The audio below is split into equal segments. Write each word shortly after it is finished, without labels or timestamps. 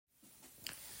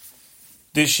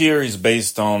This year is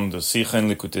based on the Sicha in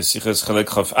Likutei Sichos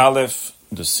Chelek Aleph,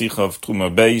 the Sicha of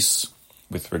Teruma base,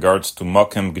 with regards to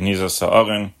Mokem Gnizas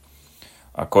Ha'aron,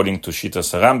 according to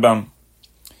Shitas Rambam.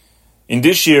 In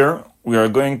this year, we are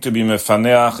going to be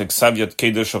mefaneach Eksavyat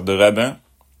Kedesh of the Rebbe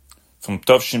from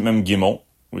Tovshin Mem Gimel,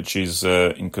 which is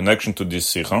in connection to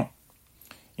this Sicha,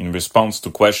 in response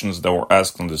to questions that were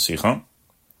asked on the Sicha.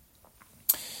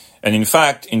 And in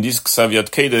fact, in this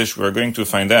Eksavyat Kedesh, we are going to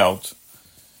find out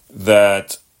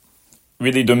that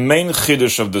really the main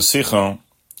Chiddush of the Sicha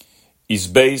is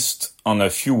based on a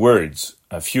few words,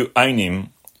 a few einim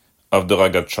of the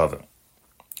Rogatchover.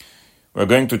 We're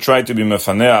going to try to be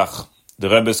mefaneach the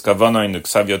Rebbe's Kavanah in the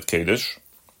Eksavyat Kedesh,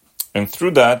 and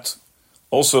through that,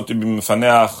 also to be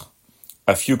mefaneach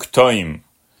a few k'toim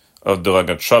of the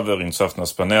Rogatchover in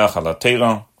Sofnas Paneach ala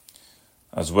Teira,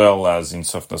 as well as in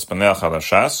Sofnas Paneach ala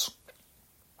Shas.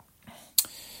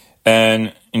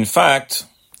 And in fact,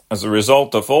 as a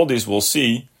result of all this, we'll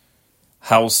see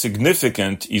how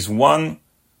significant is one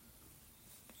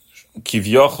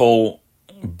kivyochol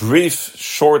brief,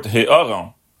 short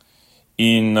he'ara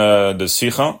in the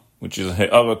Sicha, which is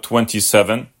he'ara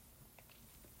 27,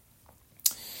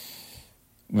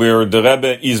 where the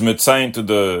Rebbe is metzayin to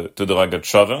the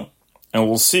Rogatchover, and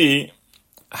we'll see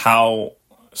how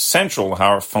central,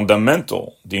 how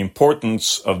fundamental the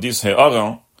importance of this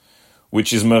he'ara,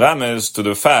 which is merames to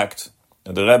the fact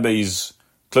that the Rebbe is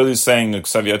clearly saying in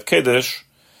Eksavyat Kedesh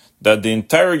that the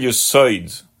entire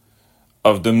yesod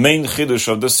of the main chiddush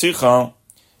of the Sicha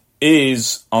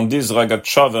is on this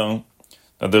Rogatchover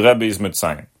that the Rebbe is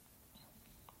metzayin.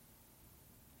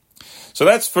 So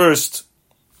let's first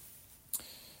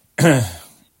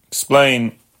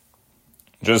explain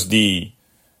just the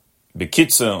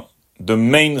bekitzer, the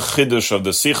main chiddush of the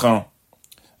Sicha,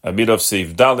 a bit of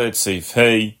Seif Dalet, Seif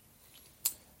Hey,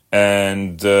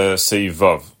 and Seif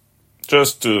Vav.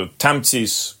 Just to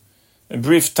tamtzis, a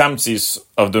brief tamtzis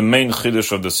of the main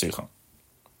chiddush of the Sicha.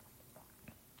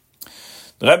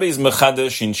 The Rebbe is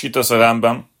mechadesh in Shitas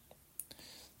Rambam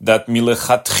that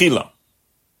milechatchila,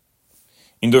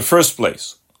 in the first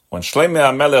place, when Shlomo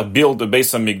HaMelech built the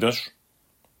Beis HaMikdash,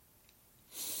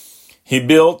 he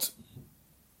built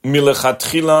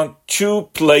milechatchila two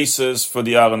places for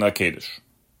the Aron HaKedesh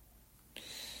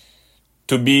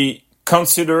to be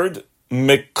considered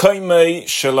mekoymei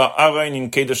shel ha'aron in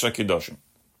Kedesh HaKedoshim.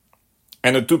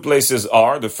 And the two places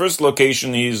are, the first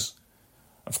location is,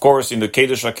 of course, in the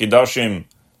Kedesh HaKedoshim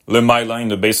Lemaila in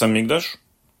the Beis HaMikdash,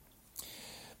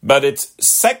 but its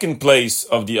second place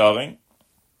of the Aron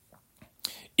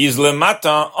is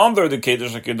Lemata under the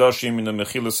Kedesh HaKedoshim in the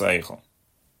Mechilas HaEichel.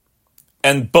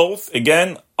 And both,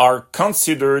 again, are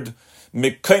considered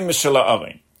mekoymei shel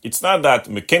ha'aron. It's not that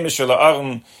mekoymei shel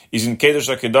ha'aron is in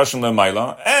Kedesh HaKedoshim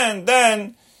Lemaila, and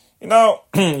then, you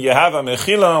have a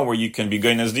Mechila where you can be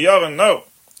going as the Aron. No.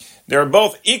 They are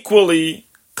both equally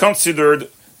considered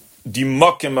the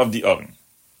Mokem of the Aron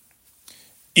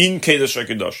in Kedesh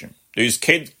HaKedoshim. There is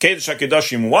Kedesh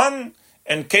HaKedoshim 1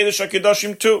 and Kedesh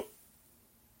HaKedoshim 2.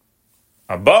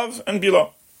 Above and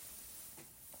below.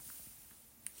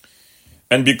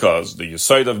 And because the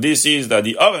side of this is that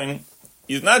the Aron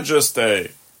is not just a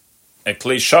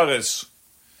Klei Shares,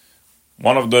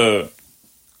 one of the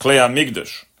Klei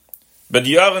HaMikdash, but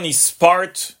the Aron is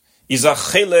a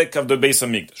Chelek of the Beis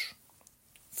HaMikdash.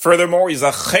 Furthermore, is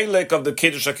a Chelek of the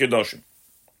Kedesh HaKedoshim.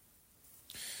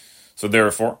 So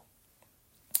therefore,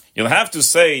 you'll have to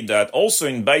say that also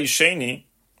in Bayis Sheni,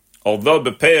 although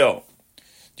Bepeil,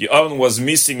 the Aron was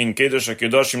missing in Kedesh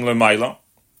HaKedoshim Lemaila,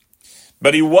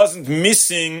 but he wasn't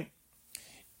missing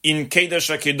in Kedesh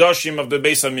HaKedoshim of the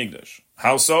Beis HaMikdash.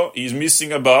 How so? He's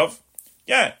missing above.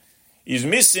 Yeah, he's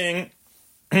missing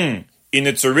in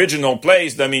its original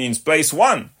place, that means in place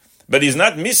 1, but he's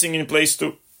not missing in place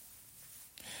 2.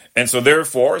 And so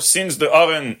therefore, since the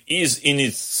Aron is in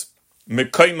its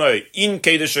mekoymei in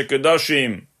Kedesh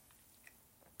HaKedoshim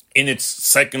in its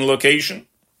second location,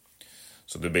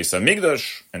 so the Beis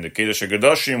HaMikdash and the Kedesh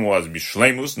HaKedoshim was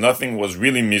bishleimus, nothing was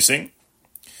really missing,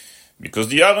 because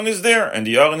the Aron is there, and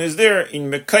the Aron is there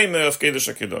in mekoymei of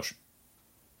Kedesh HaKedoshim.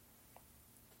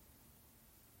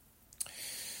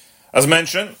 As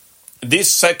mentioned, this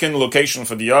second location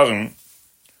for the Aron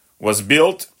was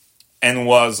built and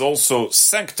was also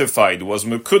sanctified, was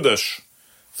mekudash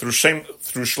through Shlomo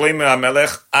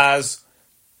HaMelech as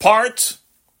part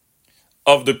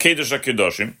of the Kedesh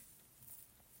HaKedoshim,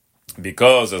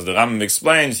 because, as the Rambam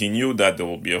explains, he knew that there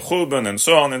will be a churban and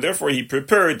so on, and therefore he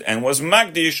prepared and was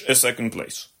magdish a second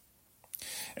place.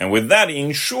 And with that, he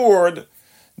ensured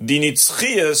the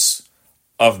nitzchias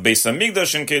of Beis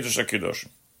HaMikdash and Kedesh HaKedoshim.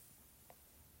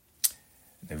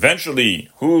 Eventually,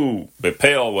 who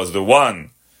Bepel was the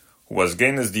one who was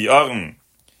Genes the Aron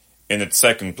in its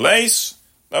second place?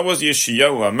 That was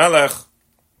Yeshayahu HaMelech,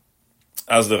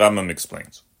 as the Rambam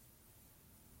explains.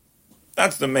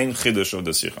 That's the main chiddush of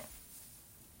the Sikha.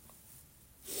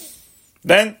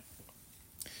 Then,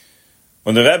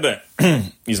 when the Rebbe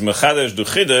is mechadesh du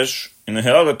chiddush, in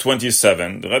Ha'ara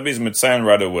 27, the Rebbe is mitzayin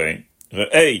right away,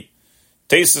 Re'ei,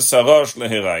 teises harosh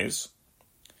leherayis,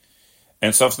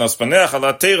 and sof naspaneach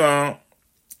ala teira,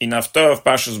 in after of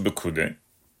Pashas Bekude,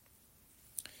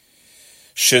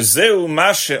 shezeu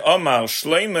ma she'omar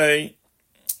shleimei,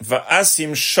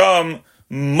 va'asim sham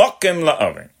mokem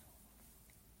la'arein.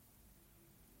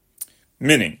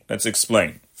 Meaning, let's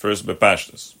explain, first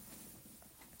Bepashtas.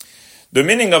 The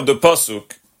meaning of the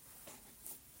Pasuk,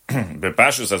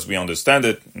 Bepashtas as we understand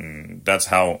it, that's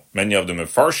how many of the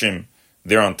Mefarshim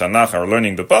there on Tanakh are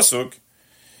learning the Pasuk,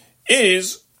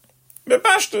 is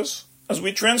Bepashtas, as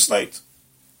we translate.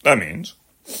 That means,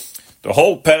 the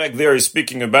whole Perek there is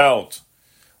speaking about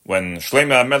when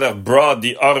Shlomo HaMelech brought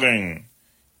the Aron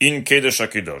in Kedesh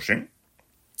HaKedoshim,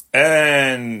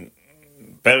 and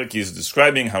Perek is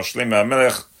describing how Shlomo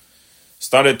HaMelech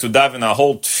started to daven a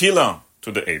whole tefillah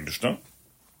to the Eibishter.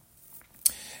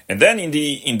 And then in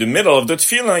the middle of the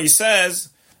tefillah he says,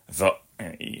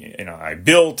 I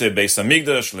built a Beis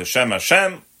HaMikdash l'Shem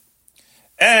Hashem,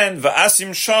 and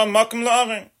va'asim sham makom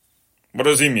la'aron. What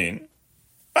does he mean?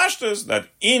 Pashtus, that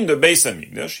in the Beis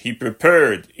HaMikdash he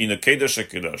prepared in the Kedesh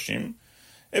HaKedoshim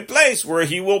a place where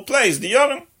he will place the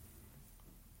Aron.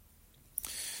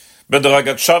 But the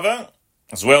Rogatchover,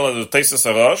 as well as the Teises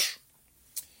HaRosh,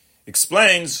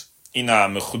 explains in a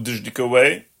mechudishdika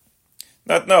way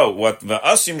that no, what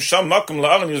va'asim sham makom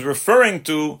la'aron is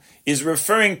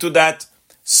referring to that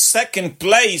second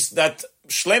place that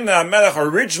Shlomo HaMelech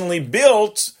originally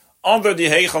built under the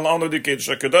Heichal, under the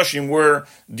Kedesh HaKadoshim, where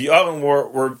the Aron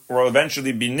were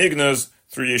eventually benignas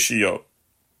through Yeshayahu.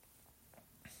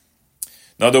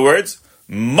 In other words,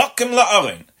 makom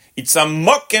la'aron. It's a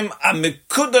makom a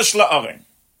mekudash la'aron.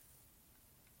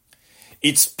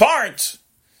 It's part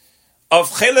of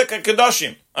Chelek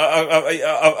HaKadoshim.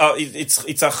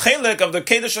 It's a Chelek of the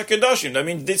Kedesh HaKadoshim. I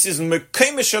mean, this is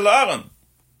Mekayme Shel Aaron.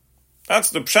 That's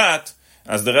the pshat,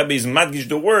 as the Rebbe is madgish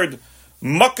the word,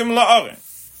 Makim La'aron.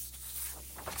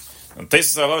 And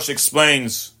Teises HaRosh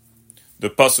explains the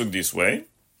pasuk this way.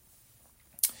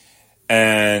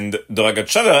 And the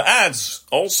Rogatchover adds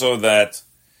also that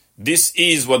this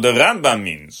is what the Rambam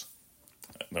means.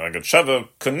 The Rogatchover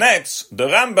connects the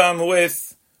Rambam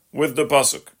with the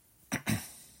pasuk.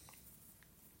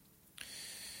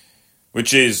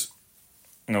 Which is,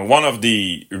 one of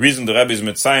the reasons the Rebbe is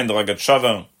mitzayin the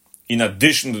Rogatchover in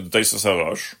addition to the Teises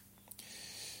HaRosh.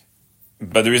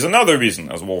 But there is another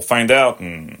reason, as we'll find out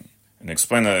and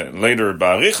explain later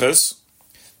ba'arichas,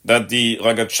 that the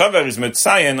Rogatchover is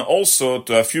mitzayin also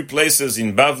to a few places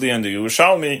in Bavli and the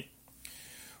Yerushalmi,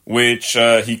 which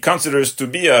he considers to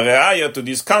be a re'aya to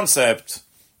this concept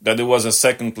that there was a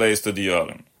second place to the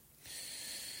Aron.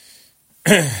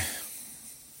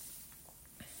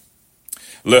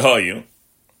 Lehayu,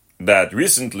 that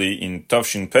recently in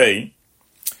Tavshin Pei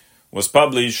was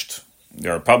published, they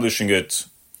are publishing it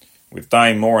with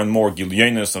time more and more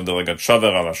Gilyonis of the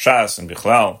Rogatchover al Hashas and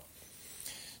Bichlal.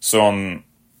 So on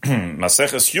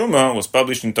Maseches Yuma was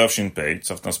published in Tavshin Pei,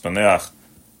 Tzavnas Paneach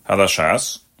al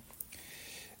Hashas,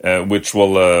 which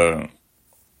will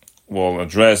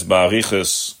address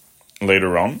Ba'arichas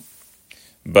later on.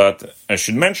 But I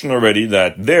should mention already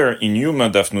that there in Yuma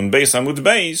Daf Nun Beis Amud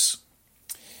Beis,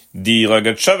 the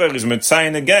Rogatchover is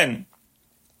mitzayin again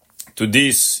to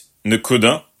this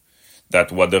nekuda,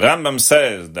 that what the Rambam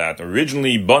says, that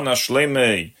originally Bona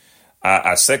Shleimei,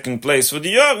 a second place for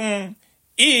the Aron,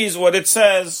 is what it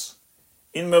says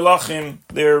in Melachim,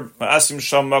 there, Asim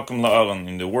Sham Makom La'aron,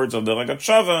 in the words of the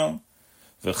Rogatchover,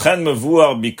 V'chen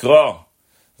mevuar bikra,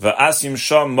 V'asim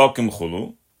Sham Makom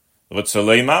Chulu,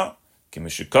 Retzeleima,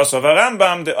 Kimishikosav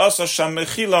HaRambam, De Asa Sham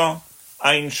Mechila,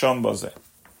 Ein Sham Bazeh.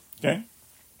 Okay?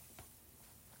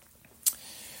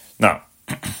 Now,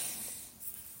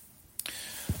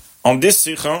 on this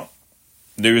Sikha,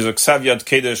 there is a Ksav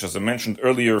Kedesh, as I mentioned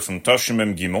earlier, from Tashim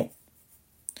Mem Gimel,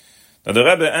 that the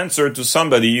Rebbe answered to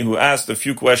somebody who asked a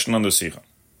few questions on the Sikha.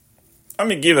 Let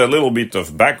me give a little bit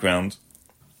of background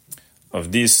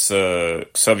of this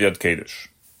Ksav Kedesh.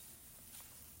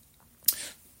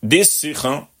 This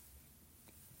Sikha,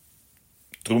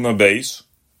 Teruma Beis,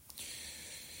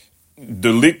 the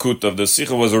Likut of the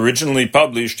Sikha was originally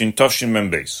published in Tavshin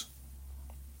Mem Beis.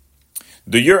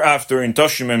 The year after, in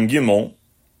Tashim Mem Gimel,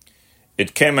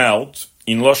 it came out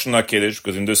in Lashon HaKodesh,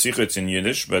 because in the Sikha it's in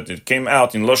Yiddish, but it came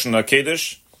out in Lashon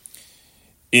HaKodesh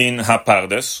in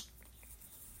Hapardes,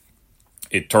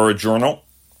 a Torah journal.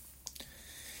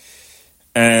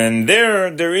 And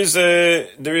there is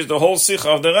the whole Sikha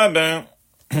of the Rebbe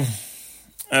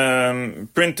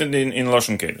printed in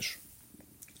Lashon Kodesh.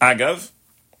 Agav,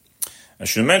 I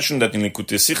should mention that in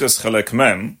Likutei Sichos Chelek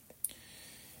Mem,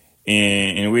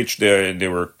 in which they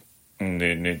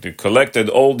collected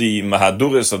all the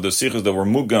Mahaduras of the Sichos that were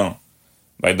Mugan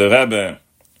by the Rebbe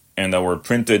and that were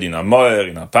printed in Amoer,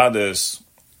 in Hapardes,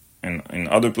 and in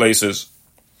other places.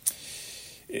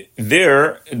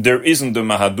 There isn't the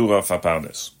Mahadura of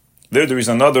Hapardes. There is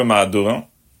another Mahadura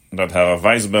that Harav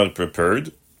Weisberg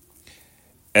prepared,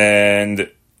 and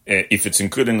if it's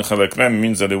included in Chelek Mem, it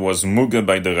means that it was Muga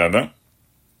by the Rebbe.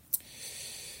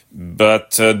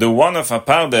 But the one of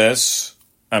Hapardes,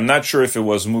 I'm not sure if it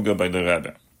was Muga by the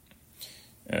Rebbe.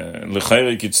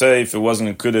 L'chayr, you could say, if it wasn't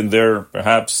included there,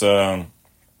 perhaps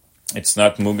it's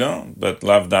not Muga, but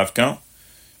Lav Davka.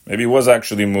 Maybe it was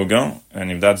actually Muga,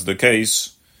 and if that's the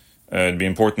case, it'd be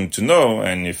important to know,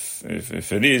 and if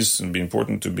it is, it'd be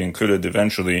important to be included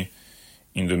eventually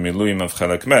in the Miluim of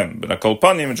Chelek Mem. But Akol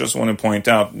Panim, I just want to point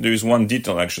out, there is one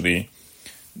detail actually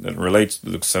that relates to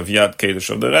the Ksaviyat Kodesh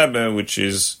of the Rebbe, which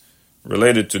is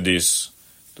related to this,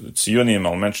 to the Tziyunim.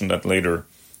 I'll mention that later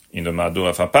in the Ma'adur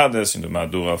of Hapardes, in the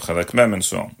Ma'adur of Chelek Mem, and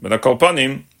so on. But Akol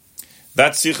Panim,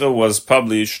 that Sikha was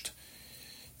published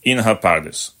in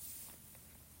Hapardes.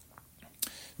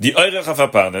 The Oirech of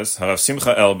Hapardes, Harav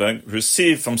Simcha Elberg,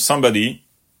 received from somebody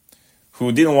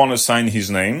who didn't want to sign his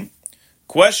name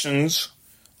questions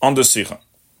on the Sikha.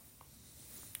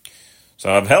 So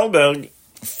Harav Helberg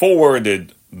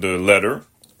forwarded the letter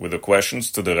with the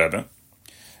questions to the Rebbe,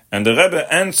 and the Rebbe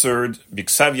answered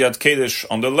B'Ksaviyat Kodesh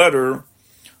on the letter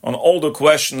on all the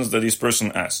questions that this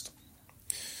person asked.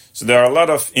 So there are a lot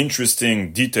of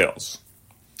interesting details.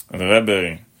 And the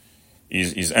Rebbe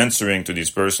is answering to this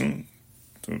person,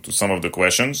 to some of the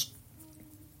questions.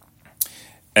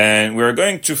 And we're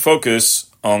going to focus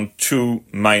on two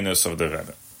minus of the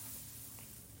Rebbe.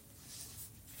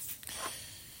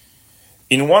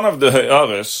 In one of the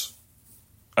Ha'ares,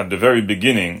 at the very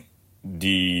beginning,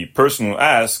 the person who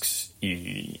asks,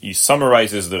 he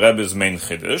summarizes the Rebbe's main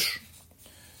Chiddush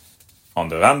on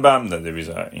the Rambam, that there is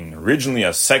originally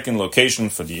a second location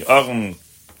for the Aron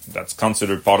that's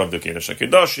considered part of the Kodesh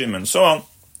HaKadoshim, and so on.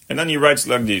 And then he writes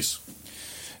like this: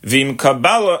 V'im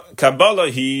Kabbalah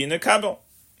hi nekabel.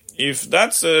 If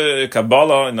that's a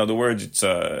Kabbalah, in other words, it's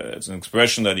an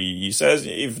expression that he says,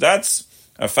 if that's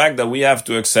a fact that we have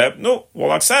to accept, no,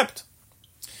 we'll accept.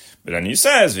 But then he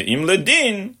says, V'im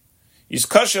ledin is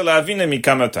kosher la'avine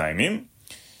mikama taimim.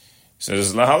 He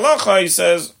says, lahalacha, he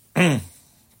says,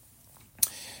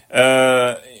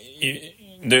 there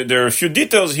are a few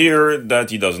details here that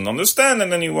he doesn't understand,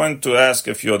 and then he went to ask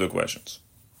a few other questions.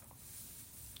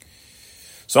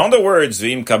 So, in other words,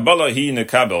 V'im Kabbalah hi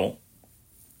nekabel,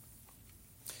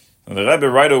 the Rebbe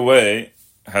right away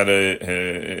had a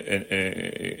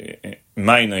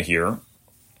minor here.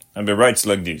 The Rebbe writes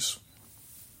like this.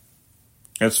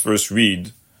 Let's first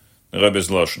read the Rebbe's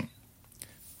Lashon.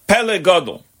 Pele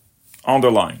Gadol,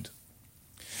 underlined.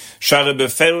 Share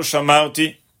beferush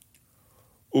amarti,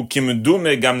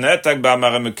 ukimdume gam netak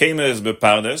ba'amar mekemes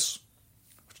bepardes.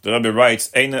 The Rebbe writes,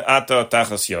 Eine ata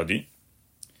tachas yadi.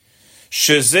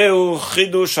 Shezeu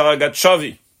chidush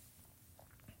Rogatchover.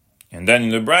 And then in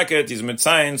the bracket is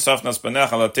Metzayin Safnas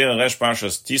Panach Alater Resh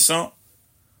Parshas Tisa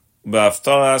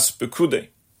Ba'aftaras Pekudei.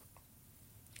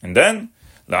 And then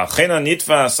La'achena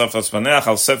Nitva Safnas Panach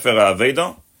Al Sefer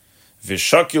HaAveda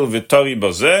V'Shakil V'Tori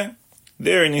Bozeh.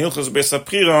 There in Hilchos Beis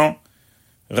HaPrira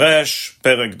Resh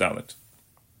Perek Dalet.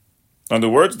 In other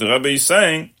words, the Rebbe is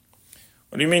saying,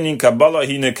 what do you mean in Kabbalah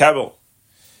hi nekabel?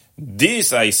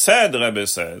 This I said, the Rebbe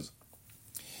says,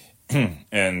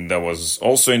 and that was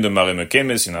also in the Mare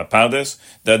Mekemes in Hapardes,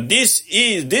 that this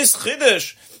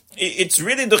Chiddush, it's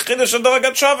really the Chiddush of the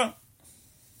Rogatchover.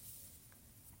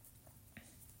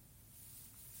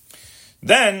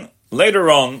 Then, later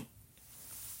on,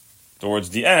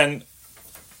 towards the end,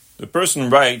 the person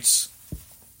writes,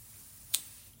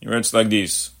 he writes like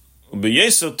this,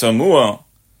 Ubeyeser tamua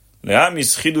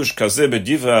le'amis Chiddush kazeh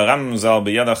b'divrei Aram zal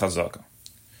b'yad ha'chazaka.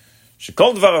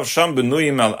 שכל דבריו שם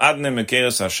בנויים על אדנה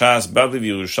מקרס הש"ס, בבלי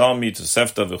וירושלמי,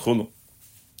 תוספתא וכולו.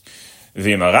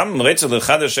 ואם הרמב"ם רצה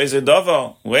לחדש איזה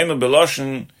דבר, הוא אימר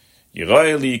בלושן,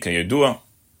 יראה לי כידוע,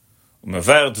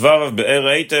 ומבאר דבריו באר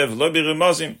היטב, לא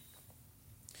ברמזים.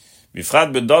 בפרט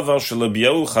בדבר שלא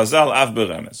ביארו חז"ל אף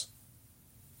ברמז.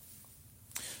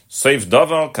 סעיף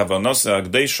דבר, כוונוסה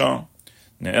הקדשה,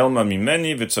 נעלמה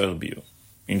ממני וצער ביו.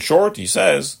 In short, he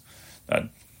says that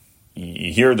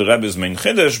you hear the Rebbe's main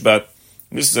Chiddush, but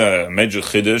This is a major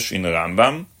chiddush in the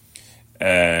Rambam,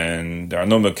 and there are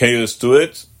no makayos to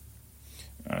it,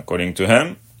 according to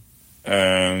him.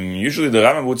 Usually the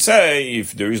Rambam would say,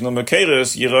 if there is no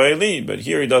makayos, yira'eli, but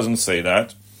here he doesn't say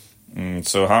that.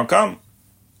 So how come?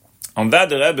 On that,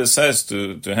 the Rebbe says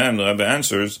to him, the Rebbe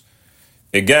answers,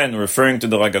 again referring to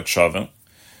the Rogatchover,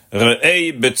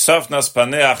 Re'ei betzafnas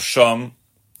paneach sham,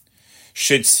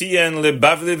 shetzien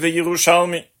lebavli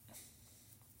veYerushalmi.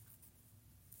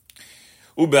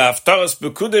 Ube'aftaras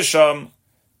bekudesham,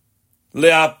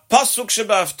 le'apasuk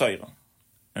shebe'aftayra.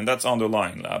 And that's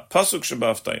underlined, le'apasuk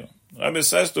shebe'aftayra. The Rebbe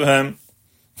says to him,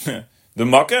 the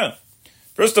Makkah,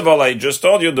 first of all, I just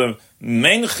told you the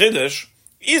main chiddush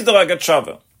is the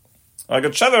Rogatchover.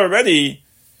 Rogatchover already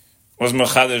was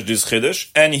mechadesh this chiddush,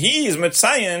 and he is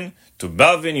metzayin to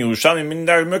Bavin Yerushalmi, meaning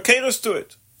there are mekeres to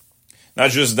it.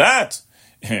 Not just that,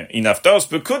 in Haftaros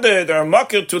Pekude, there are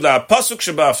makir to the pasuk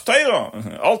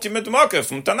shebe'aftayra, ultimate makir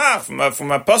from Tanakh,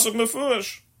 from a pasuk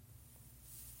mefurish.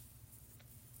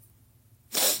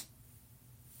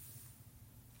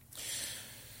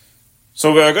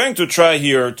 So we are going to try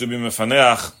here to be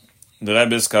mefaneach the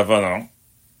Rebbe's kavanah.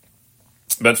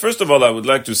 But first of all, I would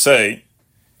like to say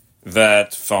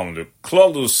that from the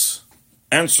klolus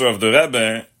answer of the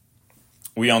Rebbe,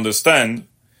 we understand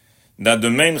that the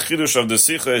main chidush of the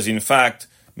Sikha is in fact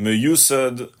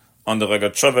meyusad on the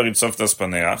Rogatchover Itzoftas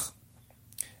Paneach,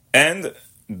 and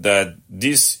that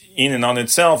this in and on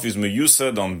itself is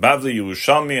meyusad on Bavli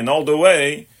Yerushalmi and all the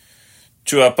way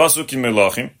to a pasuk in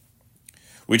Melachim,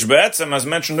 which Be'etzem, as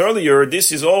mentioned earlier,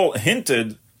 this is all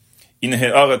hinted in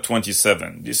He'ara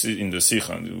 27. This is in the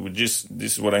Sikha. This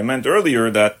is what I meant earlier,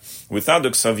 that without the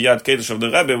Ksaviyat Kedesh of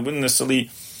the Rebbe, we wouldn't necessarily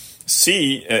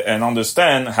see and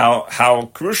understand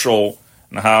how crucial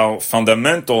and how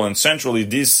fundamental and central is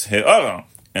this He'ara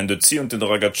and the Tziyun to the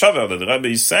Rogatchover, that the Rebbe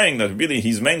is saying that really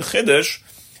his main Chiddush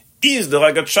is the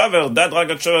Rogatchover, that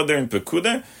Rogatchover there in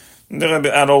Pekude. The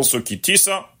Rebbe add also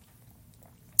Kitisa,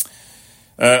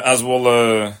 as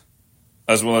we'll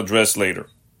address later.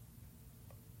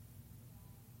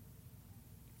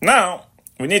 Now,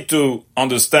 we need to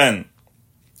understand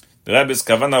the Rebbe's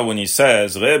kavanah when he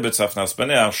says, Rebbe tzafnas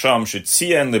paneach sham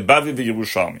shetzien lebavi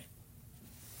v'Yerushalmi.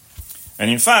 And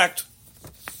in fact,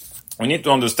 we need to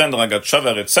understand the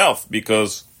Rogatchover itself,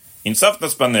 because in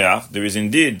tzafnas paneach, there is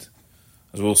indeed,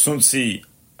 as we'll soon see,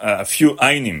 a few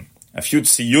einim, a few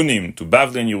tziyunim to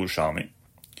Bavli and Yerushalmi,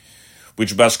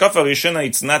 which b'ashkafa rishena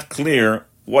it's not clear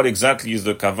what exactly is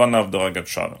the kavanah of the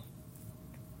Rogatchover.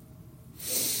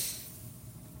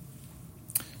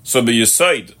 So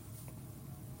b'yesod,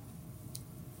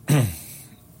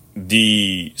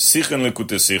 the Sikh and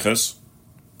Likutei Sichos,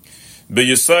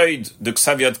 b'yesod the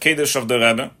Ksaviyat Kedesh of the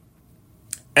Rebbe,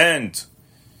 and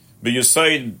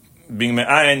b'yesod being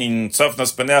me'ayin in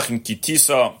Tzafnas Paneach in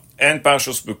Kitisa and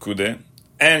Parshas Pekude,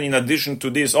 and in addition to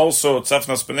this also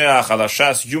Tzafnas Paneach al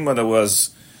Hashas Yuma that was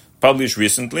published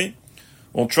recently,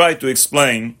 we'll try to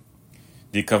explain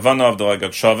the kavanah of the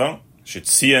Rogatchover,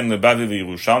 shetzien lebavi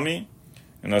v'Yerushalmi,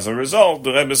 and as a result,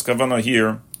 the Rebbe's kavanah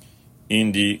here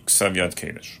in the Ksaviyat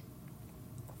Kedesh.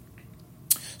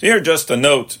 So here, just a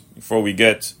note before we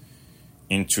get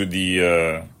into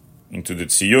the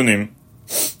Tziyunim.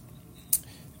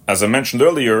 As I mentioned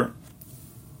earlier,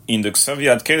 in the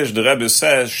Ksaviyat Kedesh, the Rebbe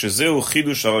says, "Shezeu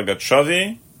chidush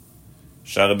haRogatchover,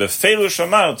 she'Rebbe ferush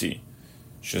amarti,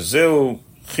 shezeu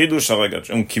chidush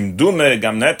haRogatchover, kimdume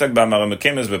gam netak b'amar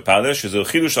mekemes b'pareh, shezeu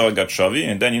chidush haRogatchover,"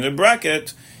 and then in a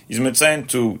bracket is metzayin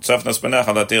to Tzafnas Paneach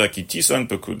al Atera Kitisa and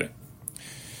Pekude.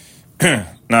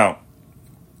 Now,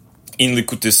 in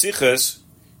Likutei Sichos,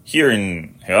 here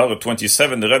in He'ara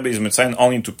 27, the Rebbe is metzayin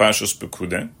only to Parshas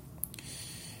Pekude.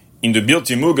 In the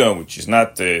Bilti Muga, which is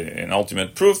not an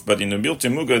ultimate proof, but in the Bilti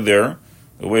Muga there,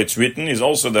 the way it's written is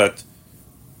also that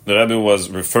the Rebbe was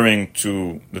referring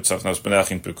to the Tzafnas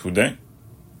Paneach in Pekude.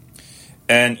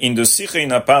 And in the Sikha in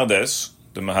Apardes,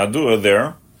 the Mahadura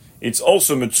there, it's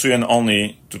also metzuyan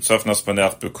only to Tzafnas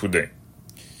Paneach Pekude,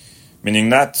 meaning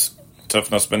not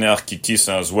Tzafnas Paneach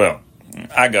Kitisa as well.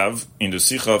 Agav, in the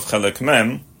Sikha of Chelek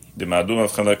Mem, the Mahadura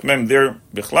of Chelek Mem, there,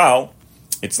 Bichlal,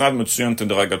 it's not metzuyan to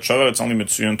the Rogatchover, it's only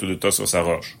metzuyan to the Tosfos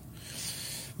HaRosh.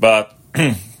 But,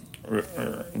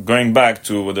 going back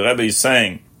to what the Rebbe is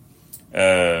saying,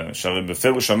 שהרי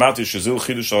בפירוש אמרתי שזהו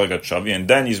חידוש הרוgatchover, and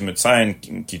then he's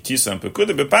metzayin Kitisa and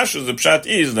Pekude. B'pashtus, the pshat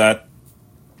is that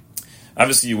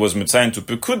obviously he was metzayin to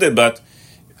Pekude, but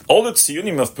all the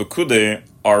tziyunim of Pekude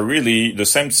are really the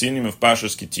same tziyunim of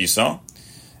Parshas Kitisa,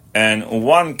 and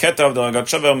one keta of the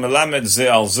Rogatchover melamed ze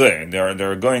al ze.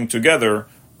 They're going together,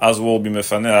 as will be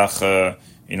mefaneach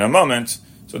in a moment.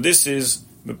 So this is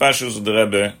the Pashtus of the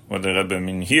Rebbe, what the Rebbe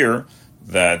mean here,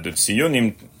 that the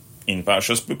tziyunim in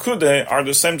Parshas Pekudei are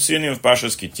the same tziyunim of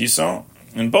Parshas Kitisa,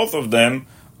 and both of them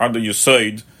are the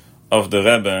Yusoid of the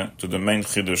Rebbe to the main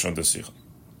Chidush of the Sikha.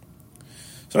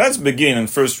 So let's begin and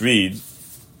first read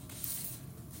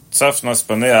Tzafnas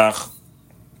Paneach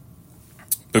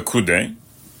Pekudei,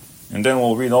 and then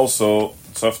we'll read also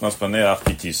Tzafnas Paneach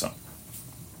Kitisa.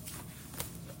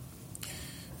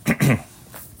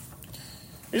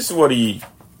 This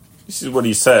is what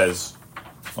he says,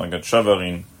 Rogatchover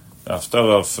in the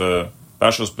Haftarah of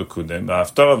Parshas Pekudei, the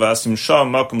Haftarah v'asim shah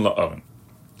makom la'aron.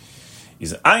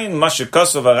 Is ein ma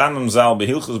shekasov Aramam zal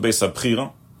behilchus beis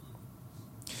abchira,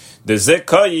 de ze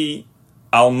kai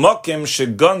al mokem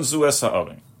shegonzu es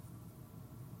ha'aron.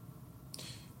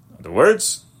 In other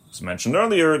words, as mentioned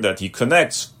earlier, that he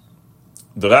connects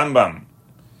the Rambam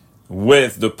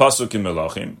with the pasuk in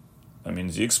Melachim. That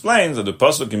means he explains that the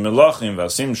pasuk in Melachim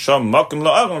v'asim sham makom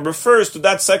la'aron refers to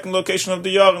that second location of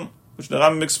the Yaron, which the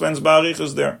Rambam explains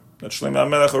ba'arichas there, that Shlomo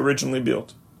HaMelech originally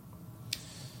built.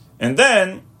 And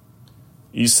then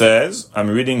he says, I'm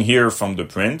reading here from the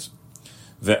print,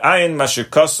 Ve'ayin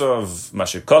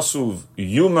mashekasuv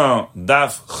yuma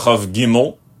daf chav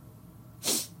gimel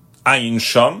ayin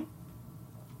sham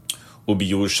ubi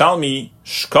Yerushalmi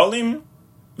shkalim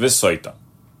v'soita.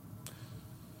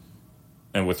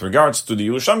 And with regards to the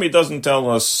Yerushalmi, it doesn't tell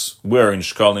us where in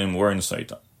shkalim, where in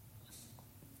soita.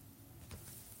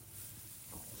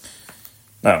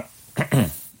 Now,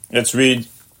 let's read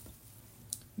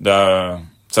the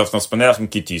Tzafnas Paneach in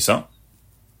Kitisa,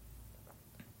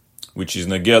 which is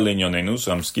Nagel in Yonenu.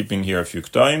 So I'm skipping here a few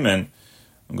time and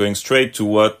I'm going straight to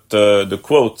what the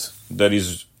quote that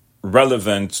is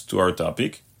relevant to our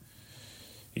topic.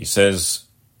 He says,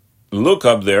 look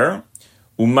up there,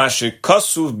 Umashe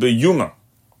kasuv beyuma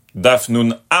daf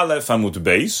nun alef amud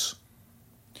beis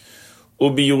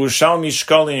ubi Yerushalmi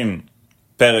shkalim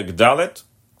perek dalet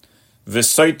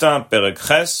v'soita perek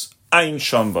ches ayin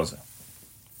sham baze.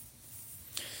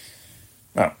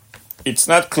 Now, it's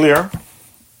not clear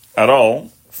at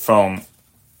all from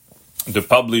the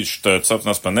published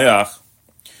Tzafnas Paneach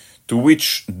to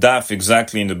which daf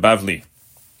exactly in the Bavli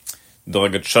the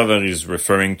Rogatchover is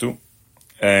referring to,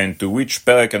 and to which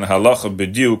perek and halacha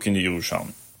bediuk in the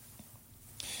Yerushalmi.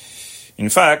 In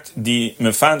fact, the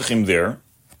mefandchim there,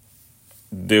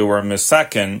 they were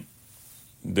mesaken,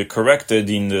 they corrected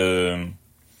in the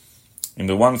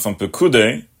one from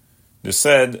Pekudei. They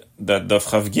said that Daf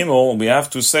Chav Gimel, we have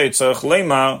to say Tzarech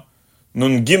Leimar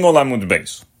Nun Gimel Amud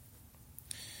Beis.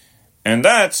 And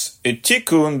that's a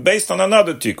tikkun based on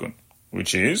another tikkun,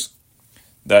 which is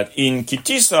that in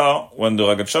Kitisa, when the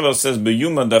Rogatchover says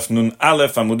Beyuma Daf Nun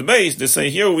Aleph Amud Beis, they say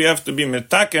here we have to be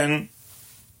metaken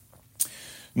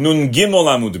Nun Gimel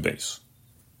Amud Beis.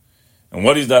 And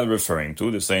what is that referring to?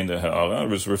 They say in the Ha'ara, it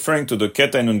was referring to the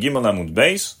Ketay Nun Gimel Amud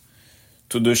Beis,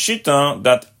 to the Shita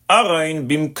that Arain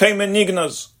bimkei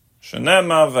menignaz,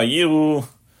 shenema vayiru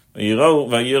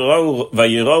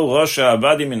rosh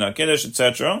ha'abadim min hakedesh,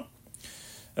 etc.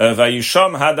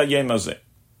 Vayisham had hayom hazeh.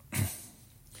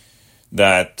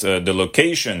 That the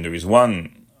location, there is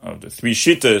one of the three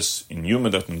shittas in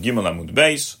Yuma Daf Nun Gimel Amud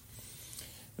Beis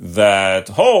that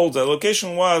holds the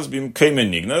location was bimkei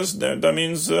menignaz. That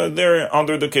means they're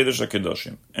under the Kedesh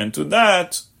HaKedoshim, and to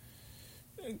that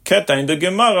Keta in the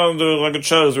Gemara, the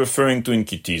Rogatchover is referring to in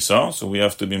Kitisa, so we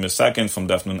have to be mesaken from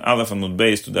Daf Nun Aleph Amud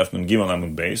Beis to Daf Nun Gimel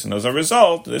Amud Beis, and as a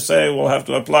result, they say we'll have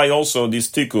to apply also this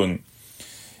tikkun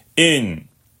in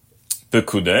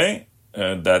Pekudei,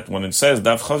 that when it says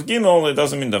Daf Chav Gimel, it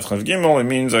doesn't mean Daf Chav Gimel, it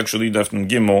means actually Daf Nun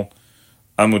Gimel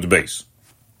Amud Beis.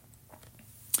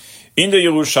 In the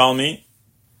Yerushalmi,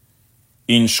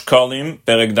 in Shkalim,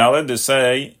 Perek Dalet, they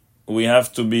say we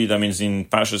have to be, that means in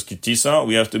Parshas Kitisa,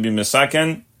 we have to be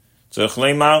mesaken, tzarech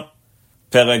leimar,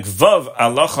 perek vav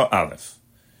halacha aleph.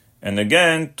 And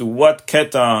again, to what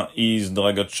keta is the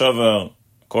Rogatchover,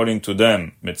 according to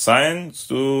them, metzayin,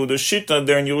 to the shita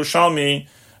there in Yerushalmi,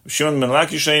 Shimon ben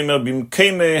Lakish eimer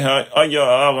bimkeime ha'aya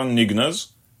ha'aron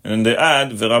nignaz, and then they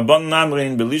add, v'rabban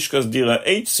namrin belishkas dira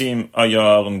eitzim ha'aya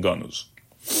ha'aron ganuz.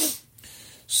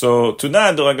 So to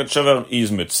that, the Rogatchover is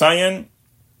metzayin,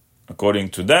 according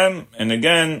to them, and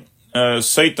again,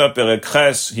 Seita Perek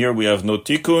Ches, here we have no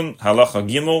tikkun, halacha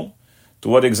gimel, to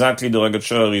what exactly the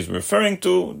Rogatchover is referring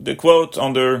to. The quote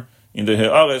under, in the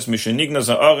He'ares, Mishenigna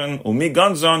Za'aren, Umi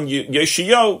Ganzan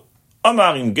Yeshiyahu,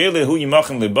 Amarim Gele Hu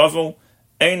Yimachem Lebavel,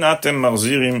 Ein Atem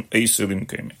Marzirim Eisurim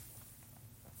Keme.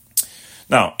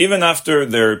 Now, even after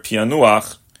their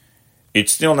pianuach,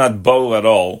 it's still not bold at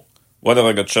all what the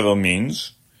Rogatchover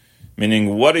means,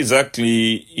 meaning what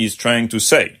exactly he's trying to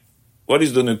say. What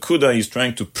is the nekuda he's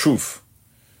trying to prove?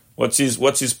 What's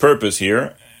his purpose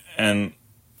here? And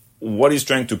what he's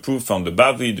trying to prove from the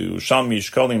Bavli, the Yerushalmi,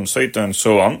 Shkalim, Seita, and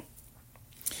so on.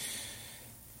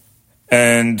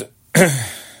 And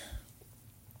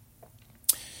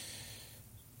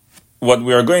what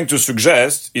we are going to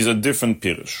suggest is a different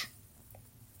pirush,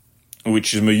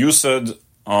 which is meyusad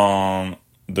on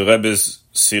the Rebbe's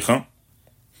Sicha,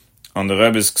 on the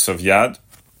Rebbe's Ksav Yad,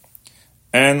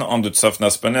 and on the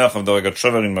Tzafnas Paneach of the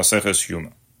Rogatchover in Maseches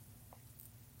Yuma.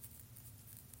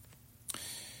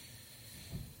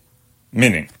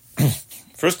 Meaning,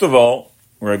 first of all,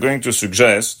 we are going to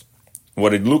suggest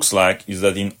what it looks like is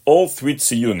that in all three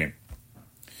tziyunim,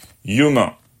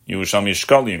 Yuma, Yerushalmi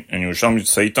Shkalim, and Yerushalmi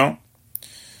Seita,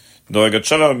 the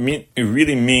Rogatchover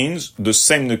really means the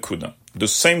same nekuda. The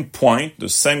same point, the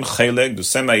same chelek, the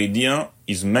same idea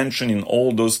is mentioned in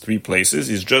all those three places.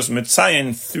 It's just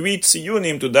metzayin three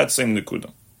tziyunim to that same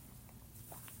nekuda.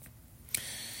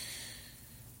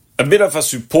 A bit of a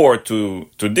support to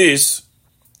this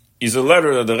is a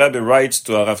letter that the Rebbe writes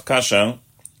to Arav Kasher.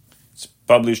 It's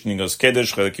published in Igros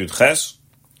Kedesh, Chelek Yud Ches.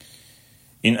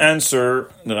 In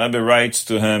answer, the Rebbe writes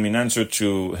to him, in answer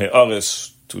to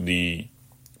He'ares, to the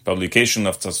publication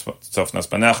of Tzafnas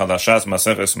Paneach Hadashas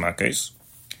Maseches Makes.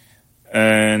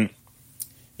 And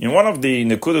in one of the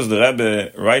Nekudas the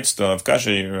Rebbe writes to Rav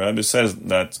Kasher, the Rebbe says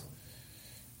that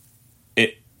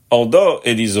although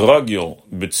it is rogil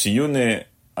b'tziyune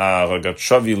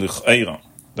Rogatchover l'ch'eira,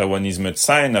 that when he's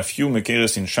metzayin a few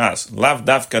mekeres in Shas, lav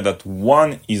davka that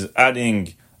one is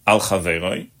adding al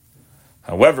chaveroi.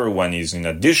 However, when he's in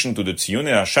addition to the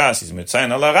tziyune Shas, he's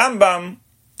metzayin al Rambam,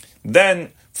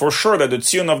 then for sure that the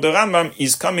tziyun of the Rambam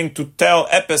is coming to tell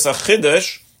epes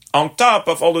achidesh on top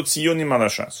of all the tziyunim al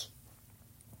Shas.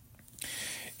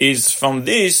 Is from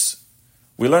this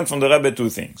we learn from the Rebbe two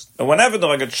things. That whenever the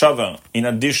Rogatchover, in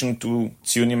addition to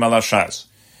tziyunim al Shas,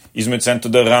 is mentioned to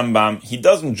the Rambam, he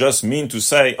doesn't just mean to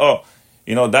say,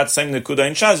 that same nekuda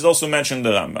in Shas is also mentioned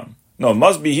in the Rambam. No, it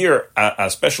must be here a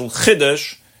special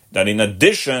chidesh that in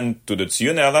addition to the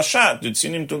tziyunim al Shas, the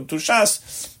tziyunim to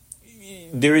Shas,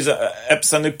 there is a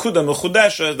epsa nekuda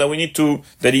mechudeshes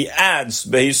that he adds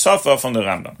behisafa from the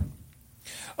Rambam.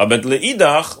 But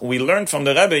leidach, we learned from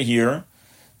the Rebbe here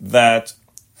that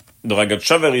the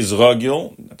Rogatchover is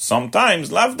rogil, that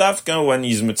sometimes, lav dafka, when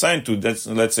he's metzayin to,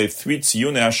 let's say, three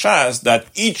tziyune hashas, that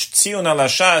each tziyun al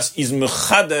hashas is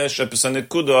mechadesh epsa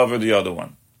nekuda over the other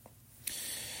one.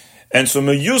 And so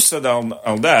meyusad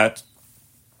al that,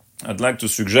 I'd like to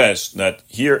suggest that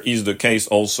here is the case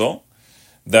also,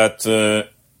 that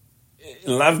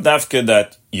lav dafke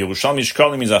that Yerushalmi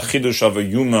Shkalim is a chidush of a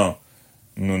Yuma,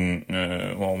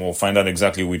 we'll find out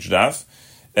exactly which daf,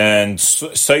 and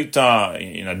Seita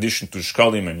in addition to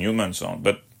Shkalim and Yuma and so on,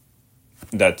 but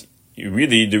that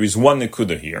really there is one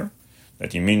nekuda here,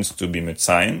 that he means to be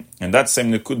metzayin, and that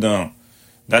same nekuda,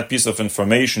 that piece of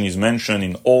information is mentioned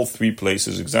in all three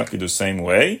places exactly the same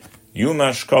way,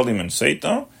 Yuma, Shkalim, and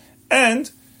Seita, and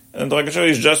the Rogatchover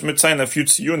is just metzayin a few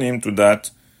tziyunim to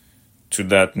that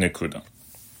nekuda.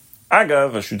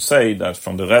 Agav, I should say that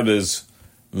from the Rebbe's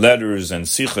letters and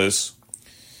siches,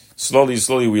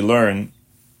 slowly we learn,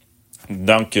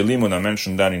 Dan Kelimud, I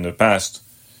mentioned that in the past,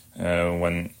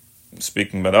 when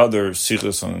speaking about other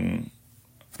siches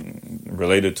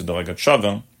related to the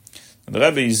Rogatchover, the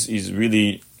Rebbe is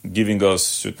really giving us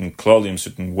certain klolim,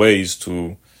 certain ways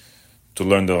to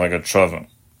learn the Rogatchover.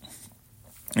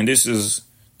 And this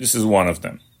is one of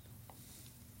them.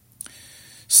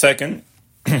 Second,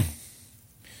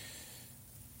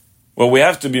 what we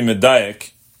have to be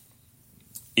medayek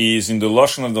is in the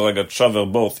lashon of the Rogatchover,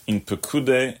 both in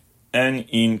Pekude and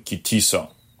in Kitisa,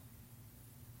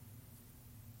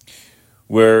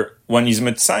 where when he's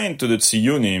metzayin to the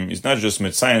tziyunim, he's not just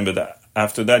metzayin, but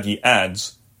after that he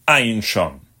adds ayin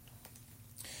sham.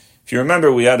 If you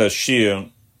remember, we had a shir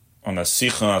on a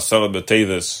sicha asara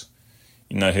b'teves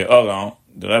in a he'ara.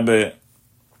 The Rebbe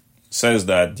says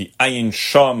that the ayin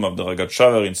sham of the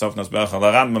Rogatchover in Tzafnas Paneach al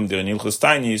Rambam there in Hilchos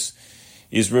Tainis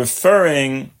is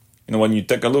referring, when you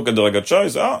take a look at the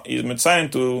Rogatchover, he's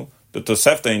metzayin to the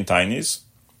Tosefta in Tainis,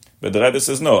 but the Rebbe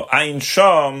says no, ayin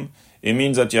sham, it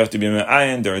means that you have to be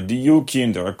me'ayin, there are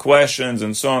diyukim, there are questions,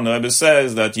 and so on. The Rebbe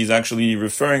says that he's actually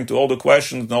referring to all the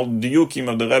questions and all the diyukim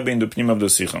of the Rebbe in the pnim of the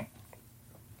Sicha.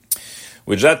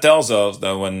 Which that tells us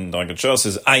that when the Rogatchover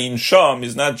says ayin sham,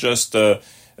 is not just a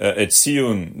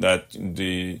tziyun, that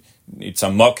it's a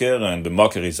mocker, and the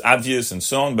mocker is obvious, and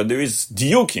so on, but there is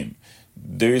diyukim.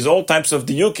 There is all types of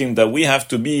diyukim that we have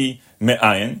to be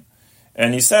me'ayin.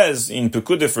 And he says, in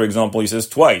Pekude, for example, he says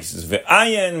twice,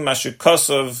 ve'ayin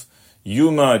mashikosov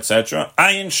Yuma, etc.,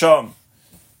 ayin sham.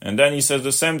 And then he says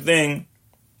the same thing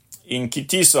in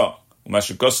Kitisa,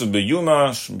 Umashikosu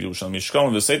beyuma, Yerushalmi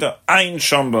Shkolem v'seita, ayin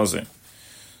sham bazeh.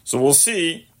 So we'll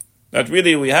see that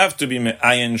really we have to be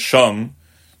me'ayin sham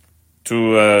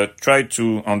to try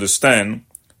to understand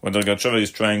what the Rogatchover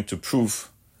is trying to prove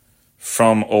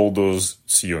from all those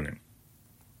tziyunim.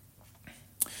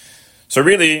 So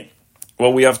really,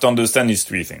 what we have to understand is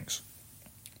three things.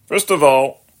 First of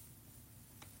all,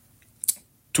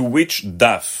 to which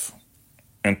daf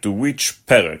and to which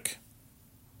perek,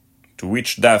 to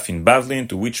which daf in Bavli and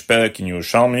to which perek in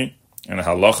Yerushalmi, and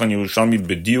halacha in Yerushalmi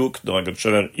bediuk, the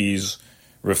Rogatchover is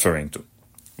referring to.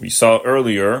 We saw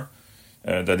earlier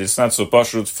that it's not so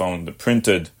pashut from the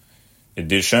printed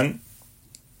edition,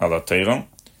 ala Torah,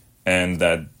 and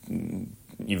that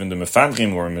even the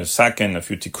mefadrim were mesaken a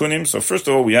few tikkunim. So first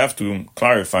of all, we have to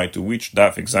clarify to which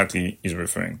daf exactly is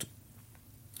referring to.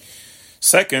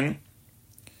 Second,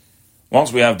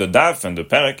 once we have the daf and the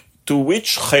perek, to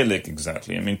which chelek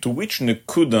exactly? I mean, to which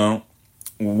nekuda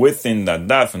within that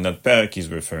daf and that perek is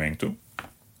referring to?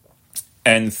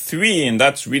 And three, and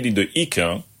that's really the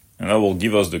ikar, and that will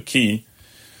give us the key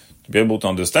to be able to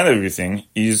understand everything,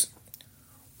 is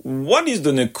what is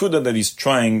the nekuda that he's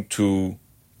trying to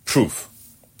prove?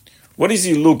 What is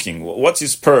he looking? What's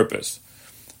his purpose?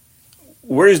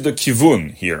 Where is the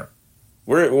kivun here?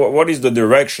 What is the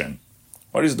direction?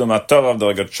 What is the matar of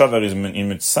the Rogatchover in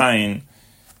Mitzayin,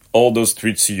 all those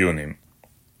three tziyunim?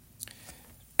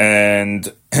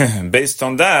 And based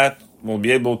on that, we'll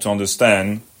be able to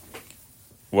understand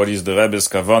what is the Rebbe's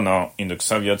kavana in the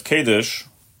Ksaviyat Kedesh,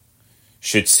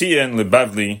 Shetziyen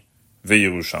lebavli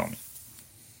veYerushalmi.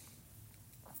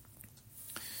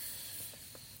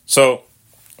 So,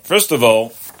 first of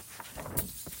all,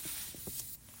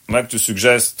 I'd like to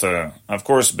suggest, of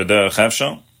course, b'derech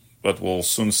hefsher, but we'll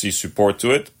soon see support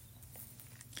to it,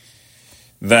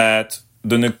 that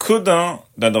the nekuda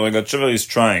that the Rogatchover is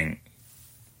trying,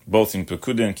 both in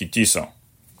Pekuda and Kitisa,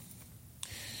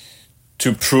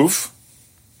 to prove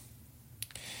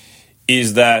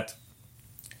is that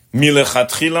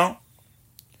milechatchila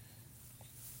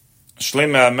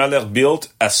Shlomo HaMelech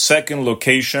built a second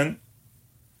location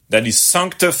that is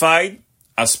sanctified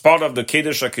as part of the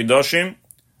Kedesh HaKedoshim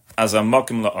as a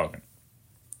Makom LaAron.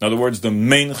 In other words, the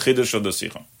main Chiddush of the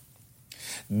Sikha.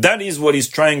 That is what he's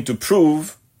trying to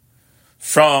prove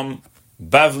from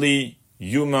Bavli,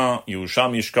 Yuma,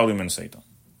 Yerushalmi, Shkolim, and Seita.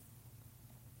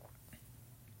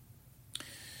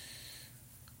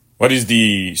 What is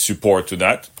the support to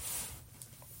that?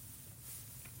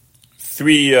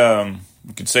 We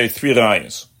could say three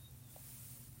rayas.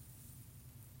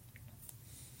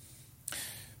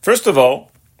 First of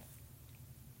all,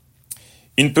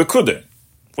 in Pekude,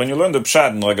 when you learn the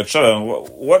Pshat in Rogatchover,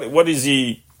 what is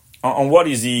he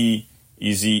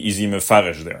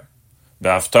mefarish there?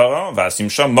 V'haftara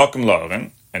v'asimsha makom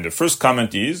la'aron, and the first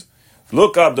comment is,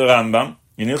 look up the Rambam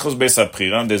in Hilchos Beis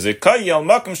HaPrira, dezekai al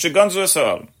makom sheganzu es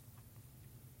ha'aron.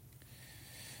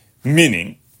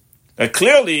 Meaning, that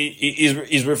clearly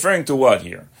is referring to what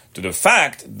here? To the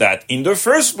fact that in the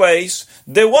first place,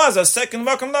 there was a second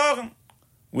makom la'aron,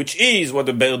 which is what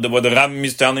the Rambam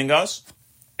is telling us,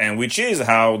 and which is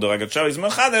how the Rogatchover is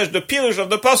mechadesh, the pirush of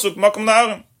the pasuk makom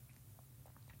la'aron.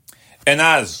 And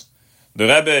as the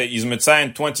Rebbe is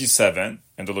Metzayin 27,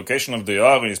 and the location of the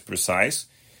Aron is precise,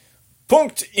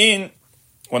 punkt in,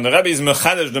 when the Rebbe is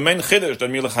mechadesh, the main chiddush, that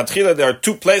milechatchila there are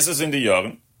two places in the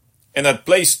Aron, and at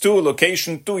place 2,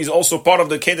 location 2, is also part of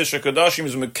the Kedesh HaKadoshim,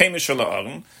 is Mekemish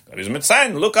HaLa'aron, that is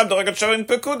Metzayin, look up the Rogatchover in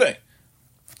Pekude.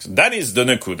 So that is the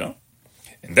Nekuda.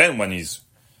 And then when he's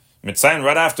Metzayin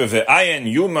right after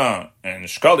Ve'ayin, Yuma, and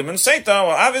Shkolim, and Seita, well,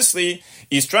 obviously,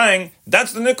 he's trying,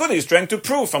 that's the Nekuda, he's trying to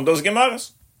prove from those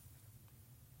Gemaras.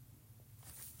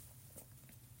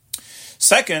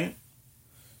 Second,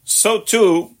 so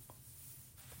too,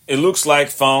 it looks like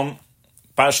from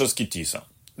Parshas Kitisa.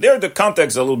 There, the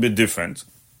context is a little bit different.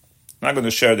 I'm not going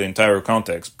to share the entire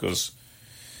context because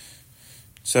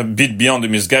it's a bit beyond the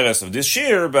misgeres of this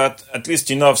year, but at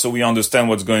least enough so we understand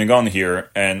what's going on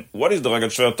here and what is the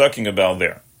Rogatchover talking about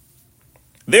there.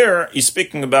 There, he's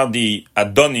speaking about the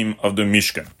Adonim of the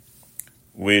Mishkan,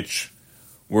 which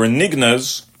were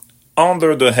nignas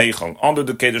under the Heichal, under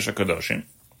the Kedesh HaKadoshim.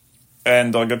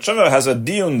 And the Rogatchover has a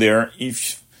diun there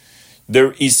if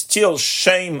there is still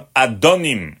Shem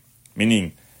Adonim,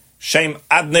 meaning Shem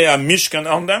Adnei HaMishkan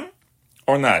on them,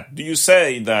 or not? Do you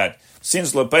say that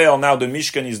since Lepeil now the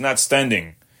Mishkan is not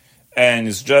standing, and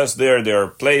it's just there, they're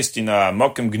placed in a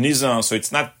Mokem Gnizan, so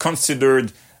it's not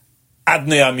considered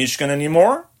Adnei HaMishkan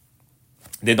anymore?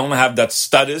 They don't have that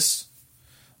status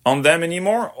on them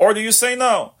anymore? Or do you say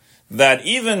no? That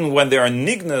even when there are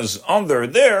nignas under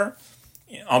there,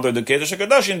 under the Kedesh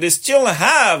HaKadoshim, they still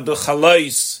have the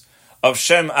Chalais of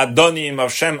Shem Adonim,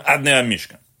 of Shem Adnei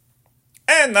HaMishkan.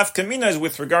 And Nafkamina is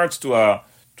with regards to a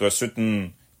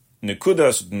certain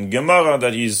Nekuda, certain Gemara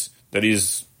that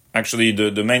is actually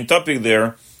the main topic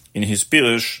there in his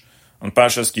Pirush on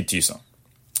Parshas Kitisa.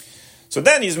 So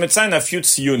then he's metzayin a few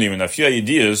tziyunim and a few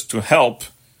ideas to help,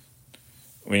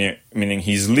 meaning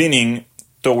he's leaning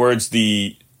towards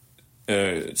the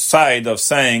side of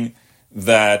saying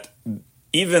that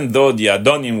even though the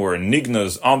Adonim were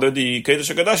nignas under the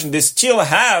Kedesh HaKadoshim, they still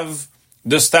have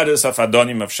the status of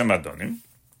Adonim, of Shem Adonim.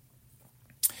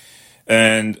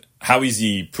 And how is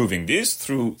he proving this?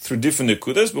 Through different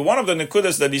nekudas. But one of the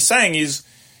nekudas that he's saying is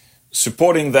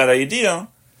supporting that idea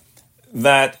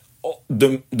that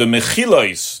the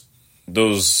mechilos,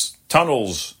 those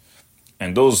tunnels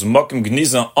and those mokim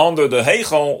gniza under the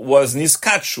heichal was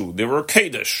niskachu. They were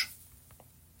kedesh.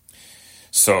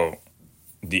 So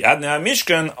the Adnei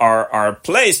HaMishkan are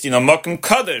placed in a mokim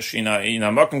kadesh, in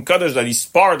a mokim kadesh that is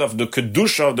part of the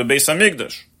kedusha of the Beis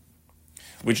Hamikdash,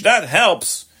 which that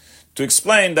helps to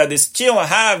explain that they still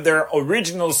have their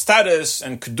original status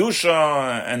and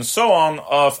kedusha and so on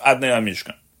of Adnei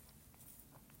HaMishkan.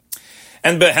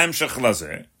 And behemshech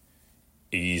lazeh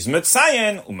is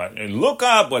metzayen. Look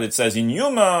up what it says in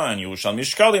Yuma and Yerushalmi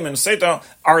Shkalim and Seta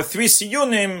are three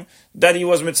siyunim that he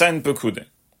was metzayen pekude.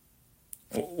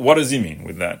 What does he mean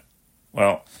with that?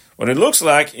 Well, what it looks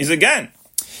like is again,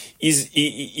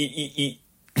 he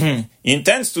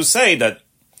intends to say that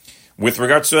with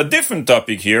regards to a different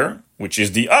topic here, which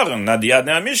is the Aron, not the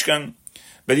Adnei HaMishkan,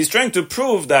 but he's trying to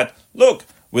prove that, look,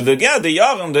 with the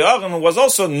Aron was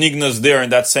also nignas there in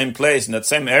that same place, in that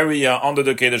same area under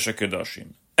the Kedesh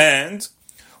HaKadoshim. And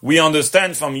we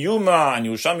understand from Yuma and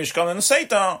Yerushalmi Shkalim and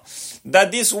Seta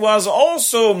that this was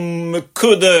also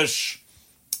Mekudesh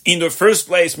in the first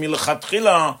place,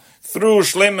 Milchatchila, through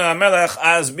Shlomo HaMelech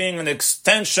as being an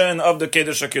extension of the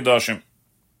Kedesh HaKadoshim.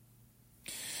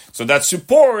 So that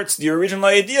supports the original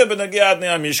idea of the Adnei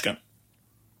HaMishkan.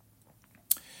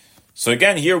 So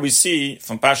again, here we see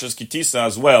from Parshas Kitisa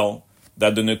as well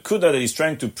that the Nekuda that he's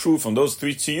trying to prove from those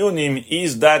three Tziyunim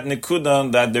is that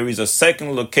Nekuda that there is a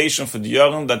second location for the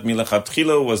Aron that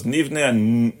Milchatchila was Nivne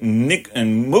and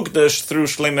Mukdash through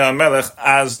Shlomo HaMelech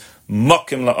as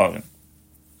Mokim LaAron.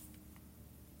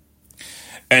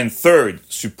 And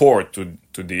third support to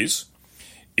this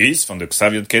is from the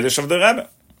Ksaviyot Kedesh of the Rebbe.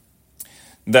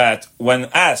 That when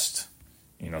asked,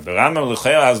 the Rambam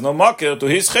L'Chaya has no mocker to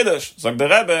his Chiddush. So the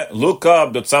Rebbe, look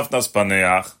up the Tzafnas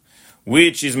Paneach,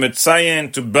 which is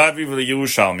Metzayen to Baviv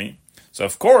Yerushalmi. So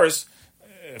of course,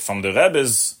 from the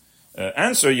Rebbe's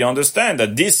answer, you understand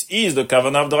that this is the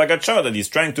Kavanah of the Rogatchover, that he's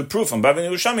trying to prove from Baviv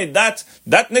Yerushalmi that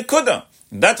Nekuda,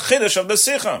 that Chiddush of the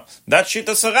Sicha, that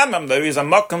Shitas Rambam, there is a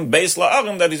Mokum Beis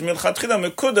LaAron that is Milchatchila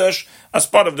Mekudesh as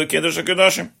part of the Kedesh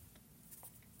HaKadoshim.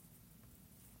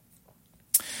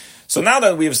 So now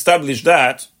that we've established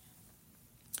that,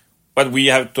 what we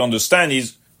have to understand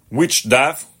is which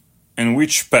daf and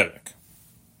which perek.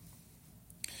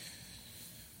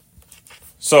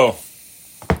 So,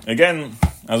 again,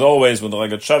 as always, with the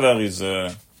Rogatchover is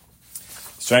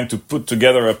trying to put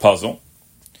together a puzzle.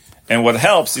 And what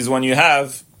helps is when you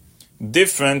have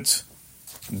different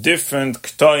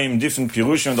k'toim, different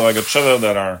pirushim of the Rogatchover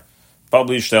that are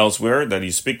published elsewhere, that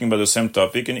he's speaking about the same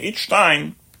topic, and each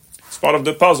time it's part of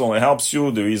the puzzle. It helps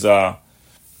you. There is a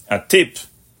tip,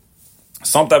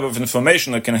 some type of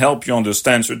information that can help you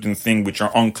understand certain things which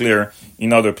are unclear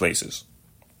in other places.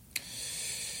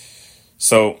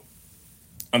 So,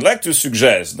 I'd like to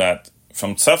suggest that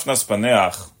from Tzafnas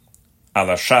Paneach al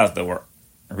Hashas that were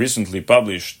recently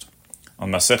published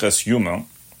on Maseches Yuma,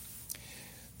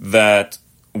 that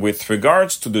with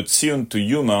regards to the Tziyun to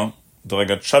Yuma, the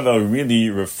Rogatchover really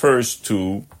refers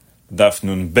to Daf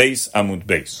Nun Beis Amud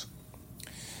Beis,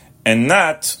 and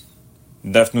not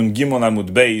Daf Nun Gimel Amud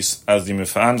Beis as the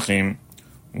Mefaranchim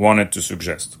wanted to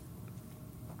suggest.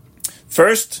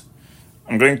 First,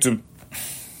 I'm going to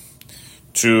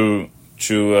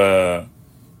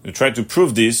try to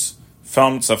prove this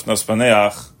from Tzafnas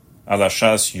Paneach al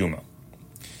Hashas Yuma.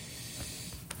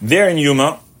 There in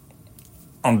Yuma,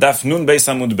 on Daf Nun Beis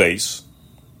Amud Beis,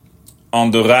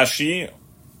 on the Rashi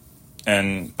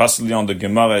and possibly on the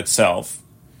Gemara itself,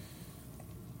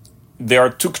 there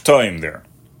are two k'toim there.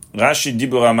 Rashi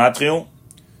Dibur HaMatril,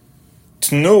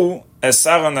 Tnu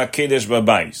Esaron HaKedesh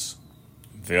Babayis,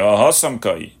 Ve'ahosam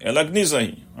Kai, El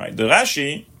Agnizahi. Right, the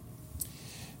Rashi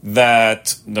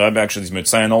that the Rebbe actually is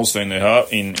Metzayin also in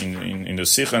the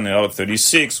Sikha in the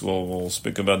 36. We'll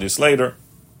speak about this later.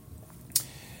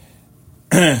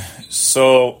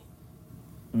 So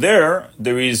there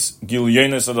is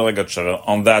Gilyonis of the Rogatchover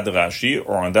on that Rashi,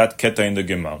 or on that Keta in the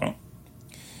Gemara.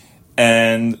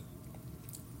 And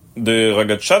the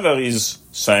Rogatchover is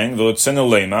saying, V'rotzenu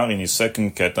leimar, in his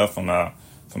second Keta from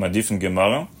a different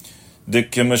Gemara, the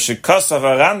Kemeshikasav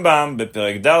Rambam,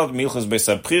 beperek Dalet, Milchus Beis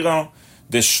Abchira,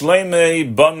 the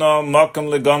Shleimei Bono Makam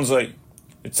Legonzai,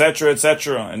 etc.,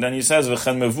 etc. And then he says,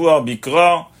 V'chen Mevua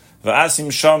Bikra,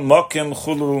 V'asim Sham Mokem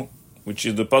Chulu, which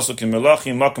is the pasuk in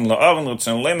Melachim, Mokem La'aron,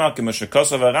 Rotzenu leimar,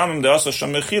 Kemeshikasav Rambam, De'asa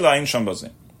Sham Mechila, Ein Sham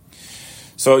Bazeh.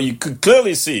 So you could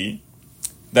clearly see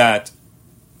that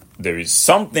there is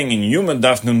something in human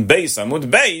Daf Nun Beis, Amud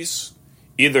Beis,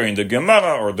 either in the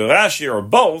Gemara or the Rashi or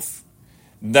both,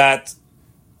 that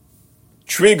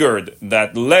triggered,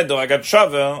 that led the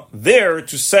Rogatchover there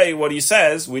to say what he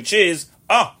says, which is,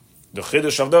 the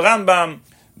Chiddush of the Rambam,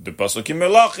 the Pasuk in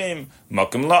Melachim,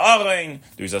 Makom La'arein,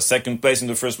 there is a second place in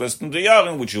the first place in the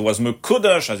Yarin, which was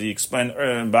Mekudash, as he explained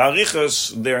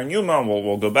Ba'arichas there in Yuma,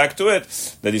 we'll go back to it,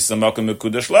 that is the Makom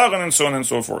Mekudash La'arein, and so on and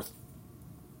so forth.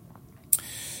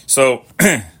 So,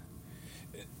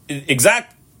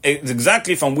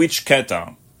 exactly from which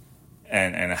Keta,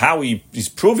 and how he is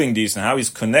proving this, and how he's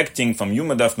connecting from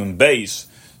Yuma Daf Nun Beis,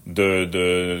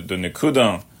 the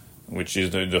Nekuda, which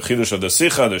is the Chiddush of the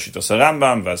Sicha, the Shitas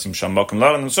Rambam, Vasim Sham Makom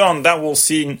La'aron, and so on, that we'll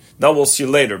see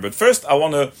later. But first, I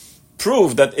want to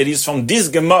prove that it is from this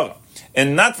Gemara,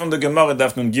 and not from the Gemara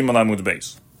Daf Nun Gimel Amud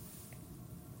Beis.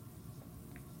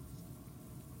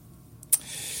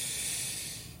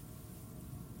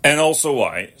 And also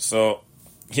why? So,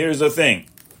 here's the thing.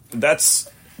 That's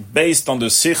based on the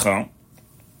Sicha,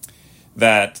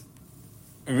 that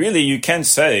really you can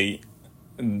say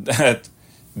that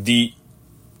the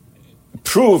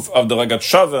proof of the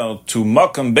Rogatchover to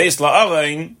Makom Beis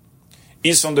La'arein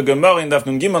is from the Gemara in Daf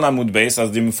Nun Gimel Amud Beis,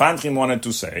 as the Mfanchim wanted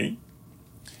to say.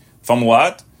 From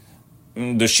what?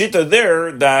 The Shita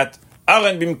there that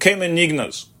Aren bimkemen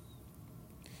nignas.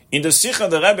 In the Sicha,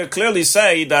 the Rebbe clearly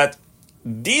say that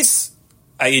this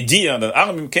idea that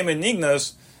Aren bimkemen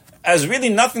nignas has really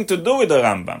nothing to do with the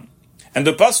Rambam. And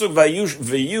the pasuk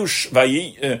Vayisham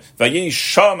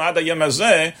Ad Hayom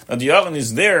Hazeh, that the Aaron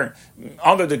is there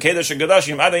under the Kedesh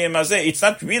HaKodashim Ad Hayom Hazeh, it's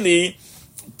not really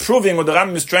proving what the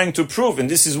Rambam is trying to prove, and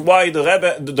this is why the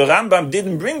Rambam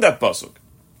didn't bring that pasuk.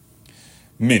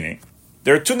 Meaning,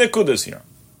 there are two nekudas here.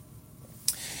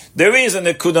 There is a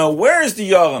nekuda. Where is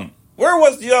the Aaron? Where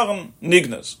was the Aaron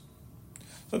Nignas?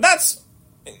 So that's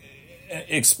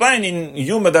explained in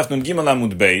Yuma Daf Nun Gimel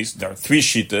Amud Beis. There are three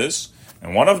shitas.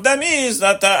 And one of them is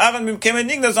that Aaron became a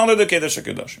nignas under the Kedesh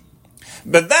HaKodashim.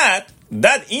 But that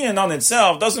in and on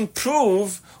itself doesn't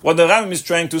prove what the Rambam is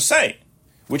trying to say,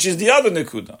 which is the other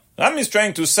nekuda. Rambam is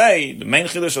trying to say, the main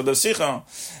chiddush of the Sicha,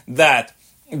 that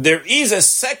there is a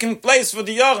second place for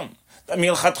the Aaron. That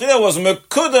Milchatchila was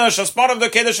mekudash as part of the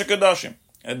Kedesh HaKodashim.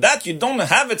 That you don't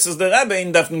have it, says the Rebbe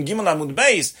in Daf Nun Gimel Amud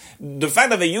Beis. The fact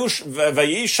that Vayish Ad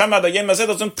Hayom Hazeh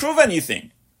doesn't prove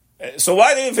anything. So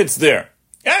why if it's there?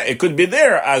 Yeah, it could be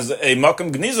there as a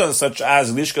Makom Gniza, such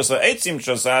as Lishkas HaEtzim,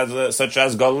 such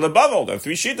as Gadol Lebavel. There are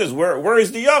three shitas. Where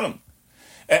is the Yarim?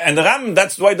 And the Ram,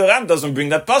 that's why the Ram doesn't bring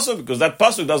that pasuk, because that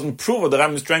pasuk doesn't prove what the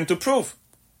Ram is trying to prove.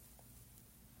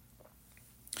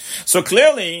 So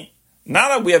clearly, now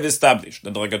that we have established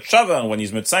that the Rogatchover, when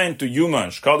he's Metzayin to Yuma,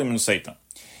 Shkalim and Satan,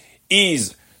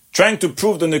 is trying to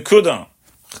prove the Nekuda,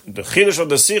 the Chiddush of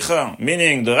the Sicha,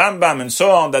 meaning the Rambam and so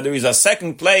on, that there is a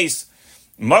second place,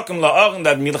 Makom La'aron,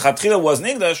 that Milchatchila was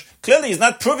Nigdash, clearly he's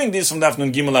not proving this from Daf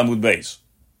Nun Gimel Amud Beis.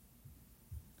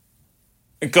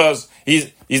 Because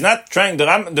he's not trying, the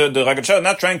Rogatchover is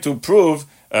not trying to prove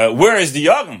where is the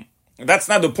Yarim. That's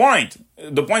not the point.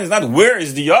 The point is not where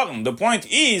is the Yarim. The point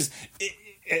is,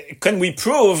 can we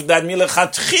prove that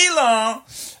Milchatchila,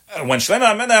 when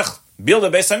Shlomo HaMelech built a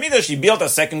Beis HaMikdash, he built a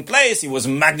second place, he was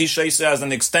Magdish as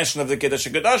an extension of the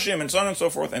Kedesh HaKodashim, and so on and so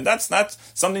forth. And that's not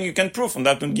something you can prove from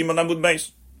that Gimel Amud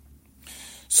Beis.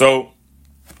 So,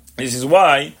 this is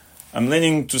why I'm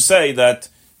leaning to say that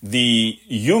the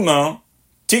Yuma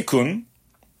Tikkun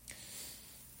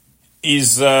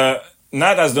is not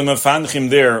as the Mefanchim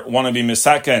there want to be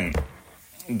Mesaken,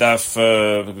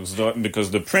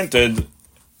 because the printed,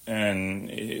 and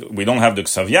we don't have the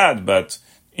Ksav but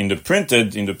in the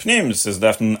Pnim, it says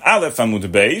Daf Nun Aleph Amud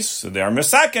Beis, so they are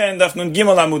Mesaken, Daf Nun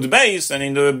Gimel Amud Beis, and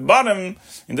in the bottom,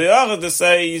 in the Aretz, it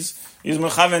says, is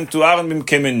Mechaven to Aaron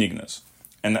Bimkemen Nignas.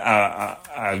 And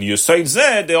Al Yosaid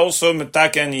Zeh, they also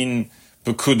Metaken in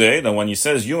Pekude, that when he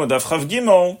says Yuma Daf Chav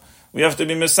Gimel, we have to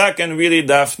be Mesaken, really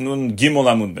Daf Nun Gimel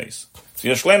Amud Beis. So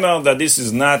Yashlemer, that this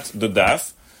is not the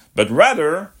Daf, but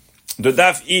rather, the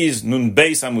Daf is Nun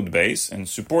Beis Amud Beis, and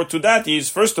support to that is,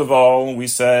 first of all, we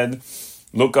said,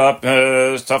 Look up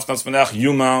Tzafnas Menach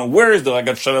Yuma. Where is the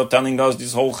Rogatchover telling us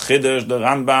this whole Chiddush, the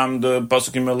Rambam, the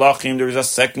Pasuk in Melachim? There is a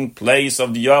second place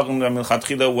of the Yarim that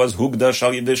Milchatchila was Hugdash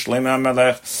al Yidei Shlomo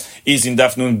HaMelech, is in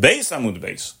Daf Nun Beis Amud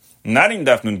Beis, not in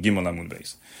Daf Nun Gimel Amud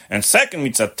Beis. And second,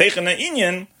 Mitzat Teichen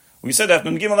Inyan, we said Daf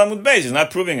Nun Gimel Amud Beis is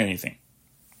not proving anything,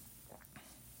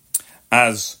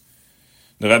 as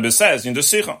the Rebbe says in the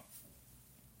Sicha.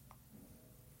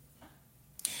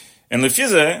 And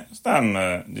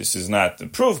Lefize, this is not a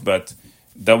proof, but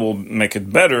that will make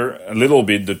it better a little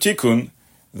bit, the Tikkun,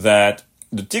 that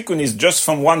the Tikkun is just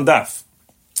from one daf.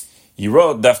 He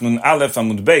wrote Daf Nun Aleph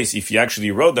Amud Beis, if he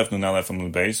actually wrote Daf Nun Aleph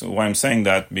Amud Beis. Why I'm saying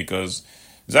that? Because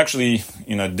it's actually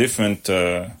in a different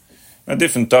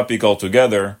topic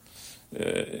altogether.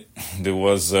 There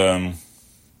was a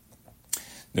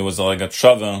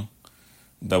Rogatchover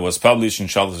that was published in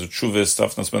Shalach Tshuvos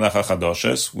Tzafnas Menach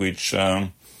HaChadoshes, which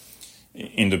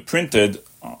in the printed,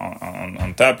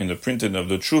 on top, in the printed of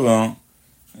the Tshuva,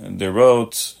 they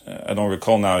wrote, I don't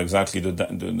recall now exactly the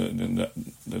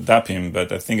dapim,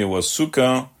 but I think it was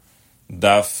Sukkah, they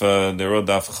wrote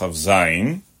Daf Chav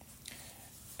Zayin,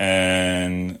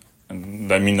 and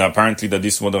I mean, apparently that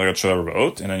this is what the Rogatchover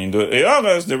wrote, and then in the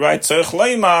Eoros, they write Tzarech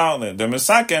Leimar, the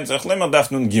Mesaken, Tzarech Leimar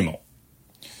Daf Nun Gimel.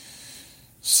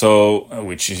 So,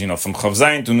 which is, from Chav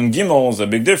Zayin to Nun Gimel is a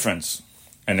big difference.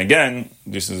 And again,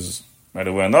 this is, by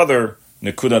the way, another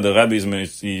Nekuda the Rebbe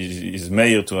is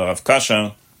Meir to Rav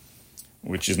Kasher,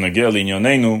 which is Nager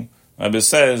L'Inyonenu. Rebbe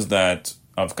says that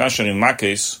Rav Kasher in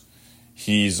Makes,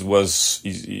 the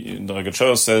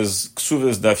Rogatchover says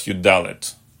Ksuves Daf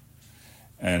Yudalet,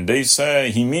 and they say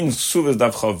he means Ksuves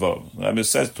Daf Chavav. Rebbe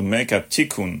says to make a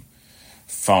tikkun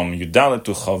from Yudalet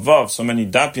to Chavav, so many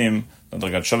dapim that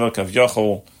Rogatchover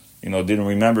Kavyachol, didn't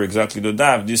remember exactly the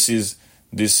daf. This is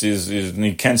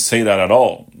you can't say that at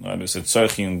all. The Rebbe said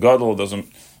Tzarchi and Gadol you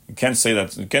can't say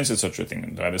that, you can't say such a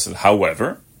thing. The Rebbe said,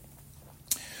 however,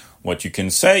 what you can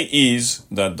say is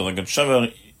that the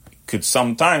Rogatchover could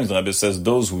sometimes, the Rebbe says,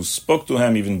 those who spoke to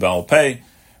him, even Baal Pei,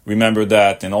 remember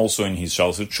that, and also in his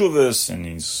Shalach Tshuvos, and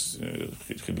his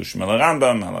Chidushim al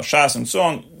Rambam, al Shas, and so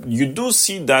on, you do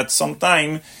see that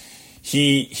sometimes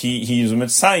he is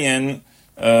Metzayin,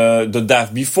 the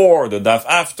daf before, the daf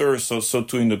after, so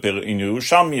too in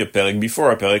Yerushalmi, a perek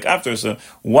before, a perek after. So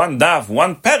one daf,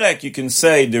 one perek, you can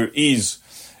say there is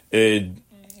an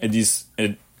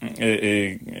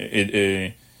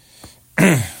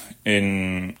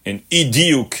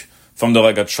idiuk from the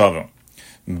Rogatchover,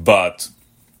 but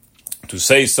to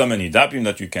say so many dapim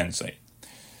that you can't say.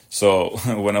 So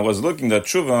when I was looking at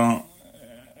Tshuva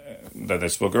that I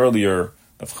spoke earlier,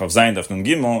 of Chav Zayin, Daf Nun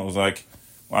Gimel, I was like,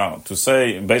 wow, to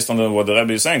say, based on what the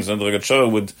Rebbe is saying, that the Rogatchover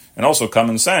would, and also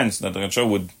common sense, that the Rogatchover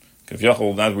would,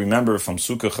 Kavyachol, not remember from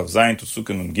Sukkah Chav Zayin to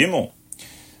Sukkah Nun Gimel.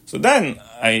 So then,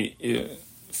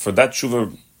 for that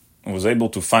Tshuva, I was able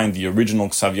to find the original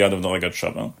Ksav Yad of the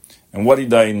Rogatchover. And what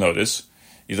did I notice?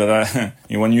 Is that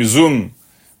when you zoom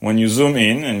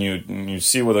in and you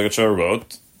see what the Rogatchover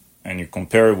wrote, and you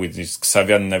compare it with his Ksav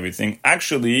Yad and everything,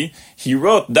 actually, he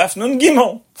wrote Daf Nun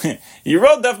Gimel. He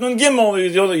wrote Daf Nun Gimel.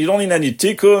 You don't need any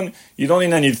tikkun, you don't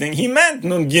need anything. He meant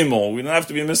Nun Gimel. We don't have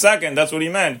to be Mesaken, that's what he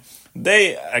meant.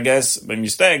 They, I guess, by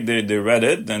mistake, they read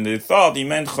it, and they thought he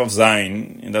meant Chav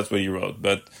Zayin, and that's what he wrote.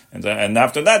 And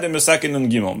after that, they Mesaken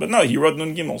Nun Gimel. But no, he wrote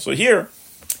Nun Gimel. So here,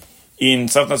 in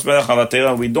Tzafnas Menach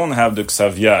HaTeira, we don't have the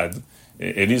Ksav Yad.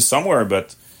 It is somewhere,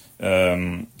 but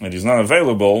it is not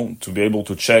available to be able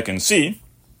to check and see.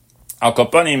 Al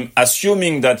Kapanim,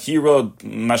 assuming that he wrote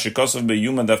Mashikosav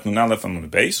Beyuma Daf Nun Aleph Amud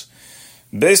Beis,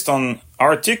 based on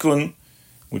our tikkun,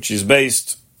 which is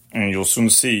based, and you'll soon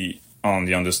see, on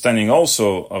the understanding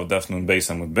also of Daf Nun Beis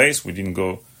Amud Beis. We didn't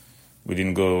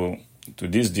go to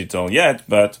this detail yet,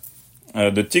 but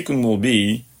the tikkun will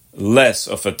be less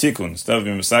of a tikkun. Instead of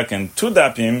Yumesaken 2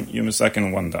 dapim,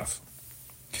 Yumesaken 1 daf.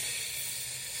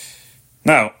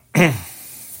 Now,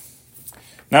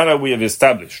 now that we have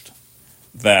established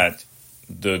that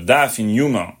the daf in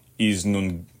Yuma is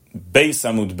Nun Beis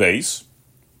Amud Beis,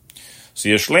 so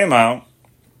Yeshlema,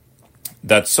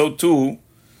 that so too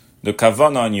the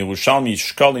Kavana in Yerushalmi,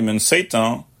 Shkalim, and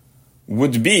Seitan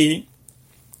would be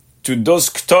to those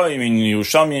Ktoim in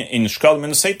Yerushalmi, in Shkalim,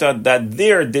 and Seitan, that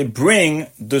there they bring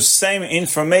the same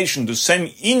information, the same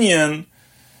inyan,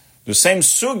 the same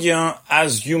sugya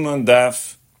as human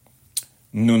daf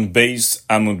Nun Beis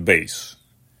Amud Beis.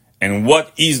 And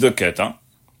what is the Keta?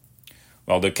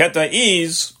 Well, the Keta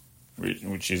is,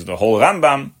 which is the whole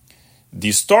Rambam,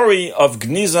 the story of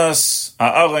Gnizas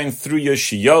Aaron through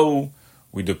Yeshayahu,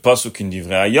 with the pasuk in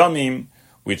Divrei Hayamim,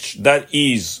 which that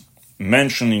is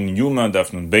mentioned in Yuma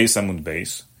Daf Nun Beis Amud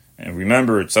Beis, And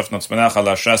remember, Tzafnas Penach al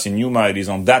Hashas in Yuma, it is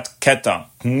on that keta,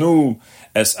 Tnu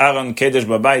es Aron Kedesh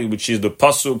Babayit, which is the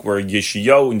pasuk where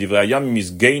Yeshiyahu in Divrei Hayamim is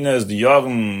Geines, the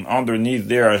Yarn underneath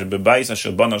there, Bebayis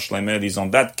Asher Bana Shleimer. It is on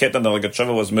that keta that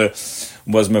Rogatchover was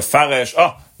mefaresh,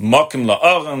 Mokim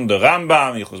LaAron, the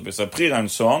Rambam, Yichus Besaprira, and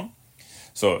so on.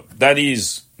 So that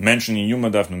is mentioned in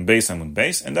Yuma Daf Nun Beis Amud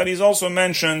Beis, and that is also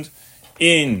mentioned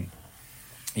in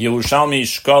Yerushalmi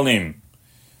Shkolim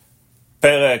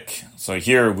Perek. So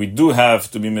here we do have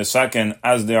to be mesaken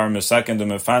as they are mesaken the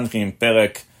mefanchim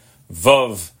Perek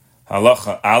Vav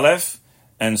Halacha Aleph,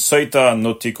 and Soita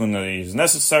no tikun is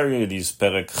necessary. It is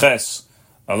Perek Ches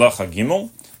Halacha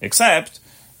Gimel, except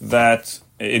that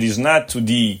it is not to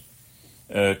the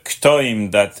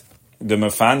Ktoim that the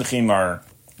mefanchim are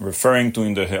referring to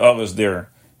in the He'aras there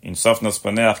in Safnas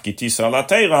Paneach Kitisa Ala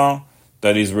Teira,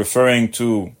 that is referring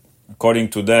to, according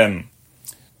to them,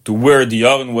 to where the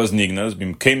Aron was nignas,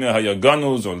 bimkemer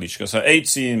hayaganus or lishkas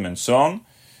ha'etzim, and so on.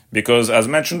 Because, as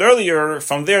mentioned earlier,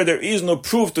 from there is no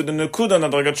proof to the nekuda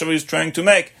that Rogatchover is trying to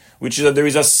make, which is that there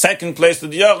is a second place to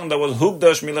the Aron that was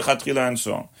hugdash milechatchila and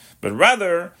so on. But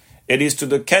rather, it is to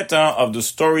the keta of the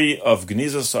story of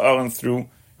Gnizas Ha'aron through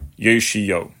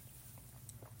Yeshiyahu.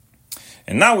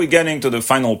 And now we're getting to the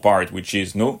final part, which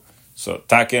is so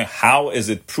Take, how is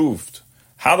it proved?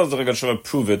 How does the Rogatchover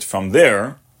prove it from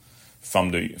there?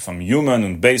 From Yuman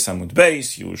and Beis Amud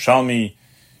Beis, Yerushalmi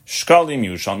Shkalim,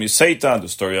 Yerushalmi Seita, the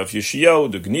story of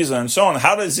Yeshiyahu, the Gniza, and so on.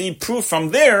 How does he prove from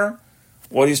there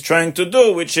what he's trying to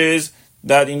do, which is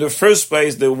that in the first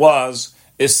place there was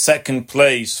a second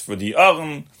place for the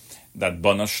Aron, that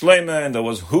Bana Shleime, and there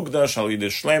was Hugdash, Halide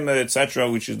Shleime, etc.,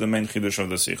 which is the main Chiddush of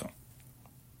the Sikha.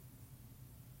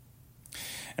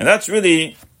 And that's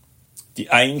really the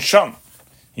Ayin Sham.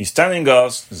 He's telling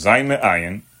us, Zayme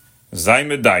Ayin,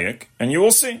 Zayme Dayek, and you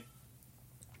will see.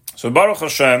 So Baruch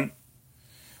Hashem,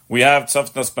 we have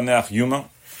Tzafnas Paneach Yuma,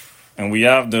 and we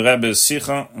have the Rebbe's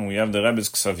Sikha, and we have the Rebbe's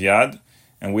Ksav Yad,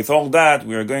 and with all that,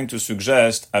 we are going to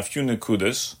suggest a few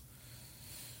nekudas.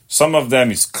 Some of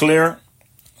them is clear,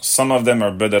 some of them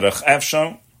are bederach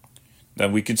efshar,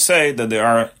 that we could say that there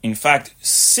are, in fact,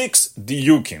 6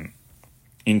 diyukim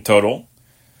in total,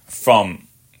 from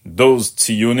those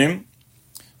tziyunim,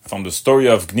 from the story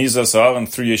of Gnizas Ha'aron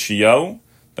through Yeshiyahu,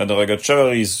 that the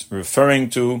Rogatchover is referring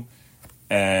to,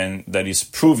 and that is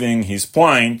proving his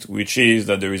point, which is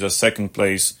that there is a second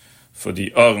place for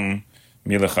the Aron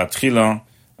milechatchila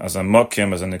as a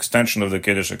mokem, as an extension of the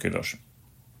Kedesh HaKedoshim.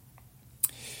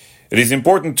 It is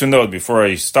important to note before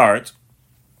I start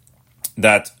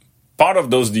that part of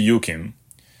those diyukim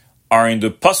are in the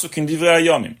pasuk in Divrei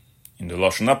Hayamim, in the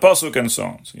Lashon HaPasuk and so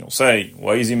on. So you'll say,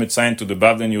 why is he mitzayin to the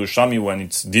Bavlen Yerushalmi when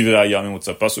it's Divrei Hayamim, it's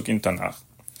a pasuk in Tanakh?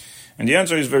 And the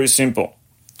answer is very simple.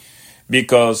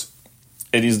 Because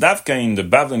it is dafka in the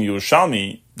Bavlen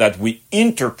Yerushalmi that we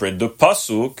interpret the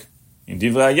pasuk in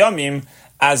Divrei Hayamim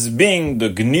as being the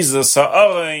Gnizas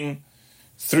Ha'aron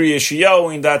through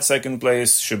Yeshiyahu in that second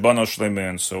place, Shebana Shleime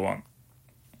and so on.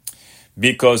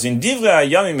 Because in Divrei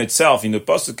Hayamim itself, in the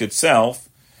pasuk itself,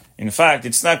 in fact,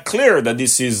 it's not clear that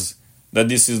this is the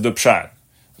pshat.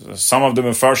 Some of the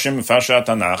Mefarshim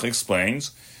Tanakh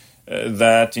explains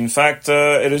that in fact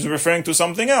it is referring to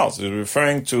something else. It is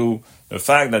referring to the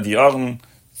fact that the Aron,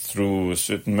 through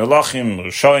certain Melachim,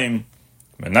 Rishoim,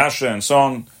 Menashe, and so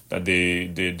on, that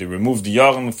they removed the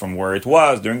Aron from where it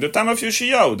was during the time of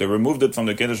Yeshiyahu. They removed it from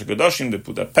the Kedesh HaKadoshim, they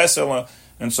put a pesel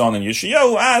and so on. And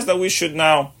Yeshiyahu asked that we should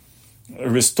now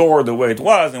restore the way it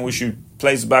was, and we should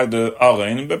place back the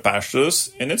Aron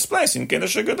Bepashtus in its place, in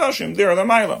Kedesh HaKadoshim, there the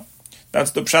Maila.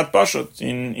 That's the Pshat Pashut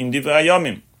in Divrei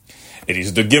Hayamim. It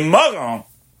is the Gemara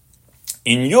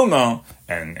in Yuma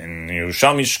and in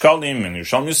Yerushalmi Shkalim and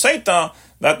Yerushalmi Seita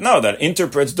that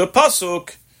interprets the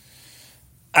pasuk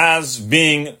as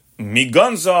being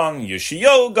Miganzon,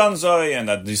 Yeshiyahu Ganzai, and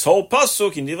that this whole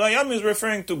pasuk in Divrei Hayamim is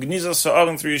referring to Gnizas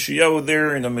Ha'aron through Yeshiyahu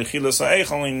there in the Mechilas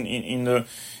Ha'echel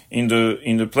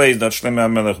in the place that Shlomo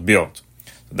HaMelech built.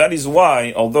 That is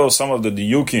why, although some of the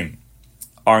diyukim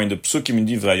are in the psukim in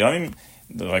Divrei Hayamim,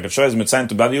 the Rogatchover is mitzayin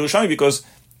to Bavli Yerushalmi because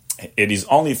it is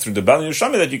only through the Bavli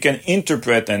Yerushalmi that you can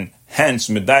interpret and hence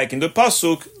medayik in the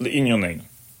pasuk le'inyoneinu.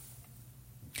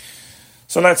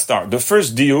 So let's start. The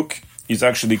first diyuk is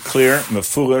actually clear,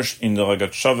 mefurish in the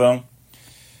Rogatchover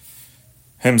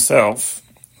himself,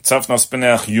 Tzafnas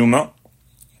Paneach Yuma,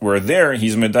 where there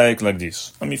he's medayik like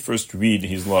this. Let me first read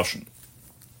his lashon.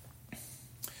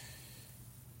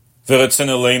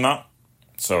 V'retzene leima.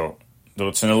 So the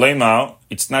retzene leima,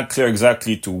 it's not clear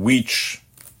exactly to which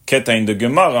keta in the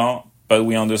Gemara, but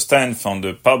we understand from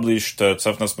the published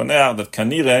Tzafnas Paneach that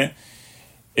kanire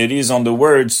it is on the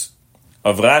words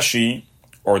of Rashi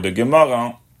or the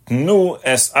Gemara, Tnu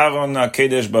es Aaron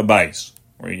HaKedesh Babayis.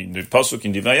 Where the Pasuk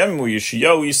in Divrei Yamim, where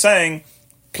Yeshayahu is saying,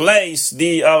 place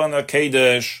the Aaron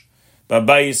HaKedesh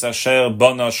Babayis Asher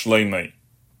Bana Shleimei.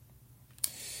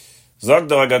 Zog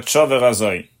der Rogatchover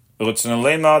azoi. Rutzen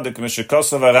Leima, de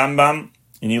Kmeshekosov Rambam,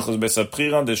 in Ilchos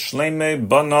Besaprira, de Shleimei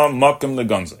Bana Mokem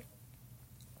Legonzei.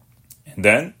 And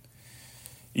then,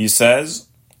 he says,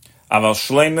 Aval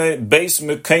Shleimei Beis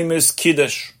Mekemes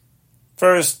Kiddush.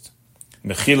 First,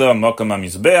 Mechila Mokem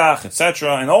HaMizbeach,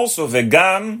 etc. And also,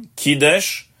 Vegam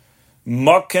Kiddush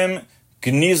Mokem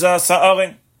Gniza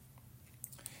Sa'arin.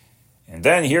 And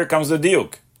then here comes the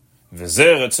diuk.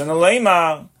 V'zer Rutzen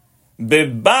Leima,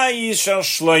 Bebayis Shel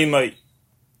Shleimei.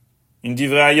 In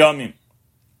Divrei Yamim.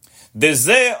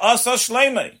 Deze asa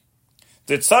shleimei.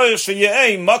 The tzarich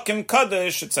sheyei makim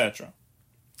kadesh, etc.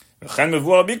 V'chen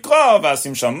mevuah bikra,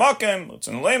 v'asim sham makim,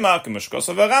 rutzen leima,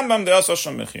 k'meshkosav v'rambam, de asa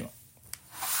sham mechila.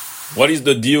 What is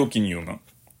the diuk in Yuma,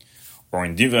 or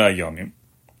in Divrei Yamim,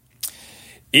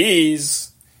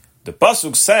 is, the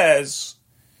Pasuk says,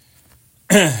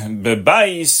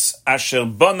 Bebayis asher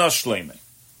bana shleimei.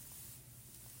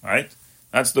 Right?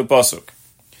 That's the Pasuk.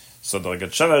 So the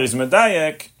Rogatchover is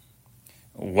medayek.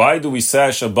 Why do we say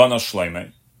Asher Bana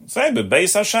Shleimei? Say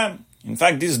Bebeis Hashem. In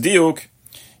fact, this diuk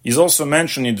is also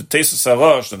mentioned in the Tesis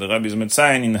Arosh that the Rebbe is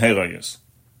metzayin in Herayos.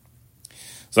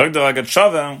 So the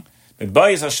Rogatchover,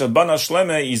 Bebeis Asher Bana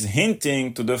Shleimei is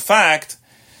hinting to the fact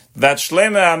that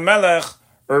Shleimei HaMelech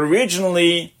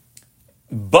originally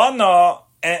Bana,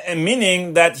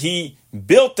 meaning that he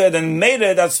built it and made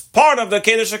it as part of the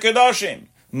Kedesh HaKadoshim.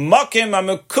 Makim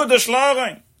HaMekudesh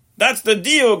La'arein. That's the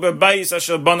diuk Bebayis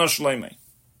Asher Bana Shleimei.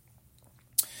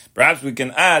 Perhaps we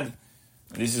can add,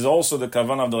 this is also the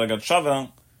kavanah of the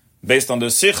Rogatchover, based on the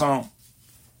Sicha.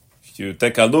 If you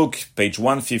take a look, page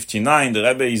 159, the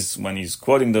Rebbe is, when he's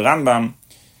quoting the Rambam,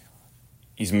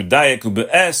 is medayek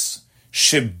ube'es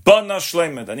shebana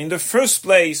shleimet. And in the first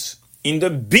place, in the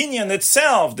binyan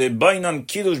itself, the bainan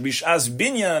kiddush bishas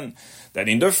binyan, that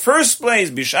in the first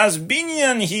place, bishas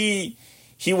binyan,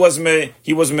 he was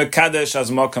mekadesh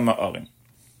as makam ha'arim.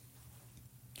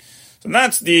 So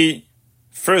that's the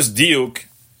first diuk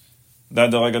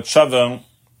that the Rogatchover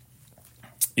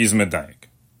is medayek.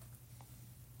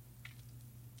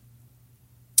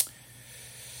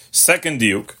 Second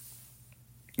diuk,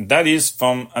 that is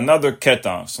from another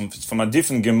keta, from a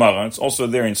different Gemara. It's also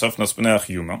there in Sofnas Pneach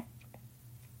Yuma,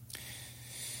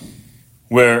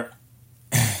 where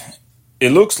it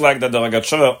looks like that the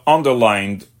Rogatchover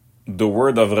underlined the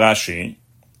word of Rashi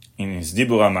in his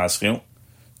Dibur HaMasril,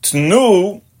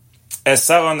 Tnu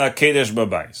Esaron HaKedesh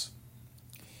Babayis.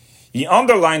 He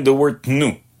underlined the word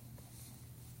Tnu.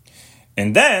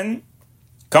 And then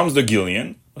comes the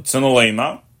Gillian, Tzenu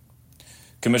Leima,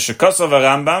 K'meshekosov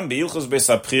Rambam, Be'ilchos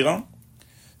Besaprira,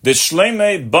 De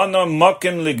Shleimei Bana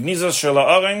Mokem Legniza Shel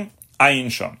Ha'arein, Ayin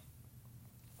Sham.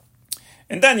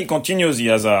 And then he continues, he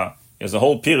has a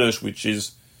whole pirish, which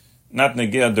is not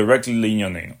negea directly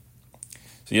linyanenu.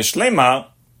 So Yeshlema,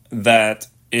 that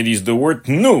it is the word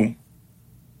nu.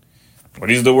 What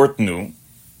is the word nu?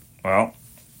 Well,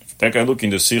 if you take a look in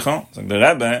the Sicha, like the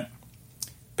Rebbe,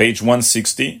 page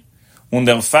 160, und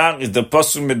der Fahr ist der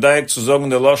Pasuk medayek zu sagen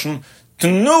der Loschen,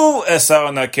 Tnu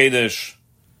Esaron HaKedesh,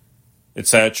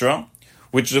 etc.,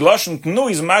 which the Loschen Tnu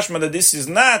is mashma that this is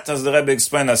not, as the Rebbe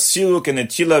explained, as siluk and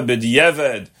etila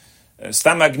b'diavad,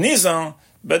 stam agnizah,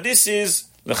 but this is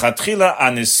lechatchila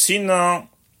anesina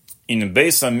in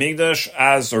Beis HaMikdash,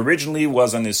 as originally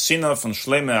was an esina from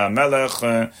Shleimei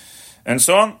HaMelech, and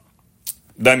so on.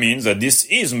 That means that this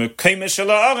is Mekayme Shel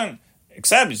Ha'aron,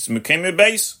 except it's Mekayme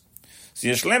Beis. So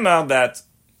Yeshlema, that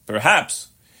perhaps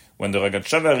when the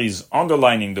Rogatchover is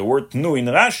underlining the word Nu in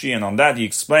Rashi, and on that he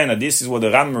explained that this is what the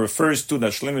Rambam refers to,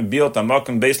 that Shleimei built a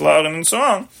Mokem Beis La'aron, and so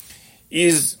on,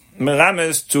 is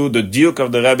merames to the diuk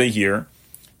of the Rebbe here,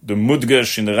 the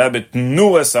Mudgesh in the Rebbe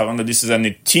Nu Esaron, that this is an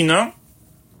etina.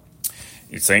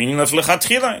 It's a inyan of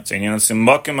lechatchila. It's a inyan of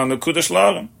Mokem HaMekudesh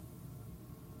La'aron.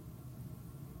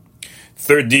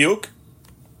 Third diuk.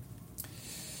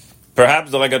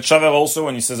 Perhaps the Rogatchover also,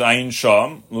 when he says Ayin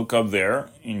Sham, look up there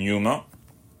in Yuma,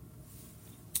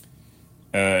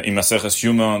 in Maseches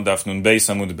Yuma, Daf Nun Beis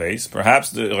Amud Beis.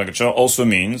 Perhaps the Rogatchover also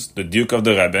means the diuk of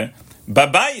the Rebbe,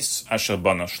 Babayis Asher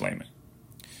Bana Shleimei.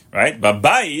 Right?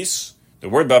 Babayis, the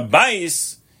word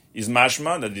Babayis is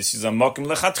mashma that this is a Mokem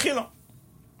Lechatchila.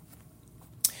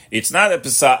 It's not a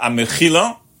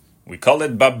mechila. We call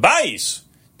it Babayis.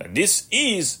 That this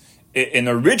is an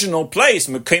original place,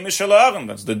 Mekayme Shel Ha'aron.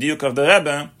 That's the diuk of the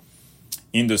Rebbe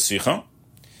in the Sicha.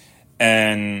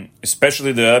 And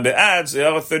especially the Rebbe adds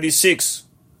the 36,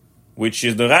 which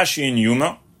is the Rashi in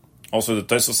Yuma, also the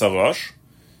Tosfos HaRosh,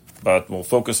 but we'll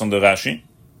focus on the Rashi.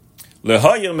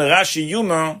 Lehoyer merashi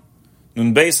yuma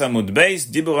nun beis amud beis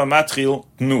dibur amatril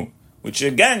tnu, which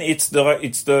again it's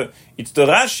the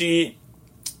Rashi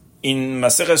in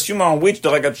Maseches Yuma on which the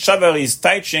Rogatchover is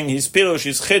teaching his pirush,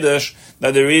 his chiddush,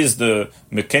 that there is the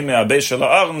Mekeme Habei Shel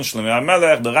Ha'aron, Shlomo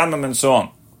HaMelech, the Rambam, and so on.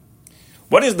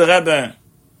 What does the Rebbe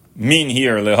mean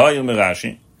here? Lehoyer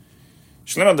merashi.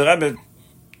 Shlomo, the Rebbe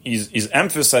is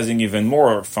emphasizing even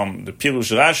more from the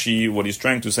Pirush Rashi what he's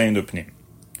trying to say in the Pnim.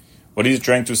 What is he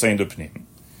trying to say in the Pnim?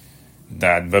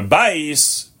 That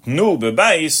bebais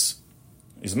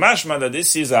is mashma that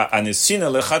this is a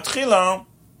anesina lechatchila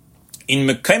in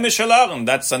Mekayme Shel Ha'aron.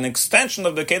 That's an extension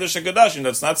of the Kedesh HaKodashim.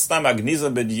 That's not stam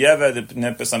agniza b'diavad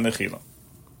nepes hamechila.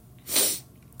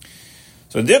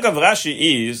 So the of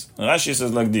Rashi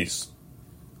says like this.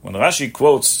 When Rashi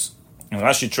quotes, and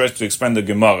Rashi tries to explain the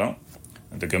Gemara,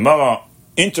 and the Gemara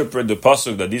interpret the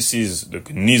pasuk that this is the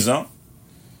Gniza.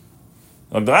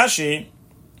 But Rashi,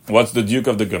 what's the duke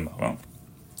of the Gemara?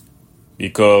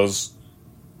 Because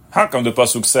how come the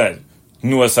pasuk said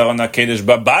Nu asaron hakedesh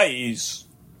babayis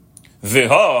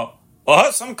veha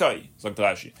ohasamkai? Like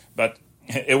Rashi, but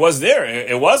it was there.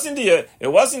 It was in the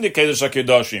Kedesh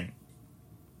HaKodashim.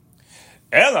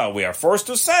 Ella, we are forced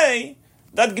to say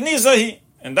that Gnizahi,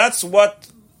 and that's the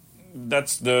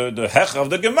hech of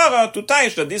the Gemara to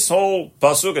taish that this whole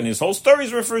pasuk and this whole story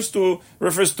refers to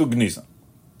Gniza.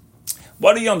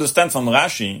 What do you understand from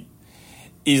Rashi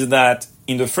is that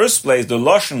in the first place the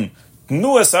lashon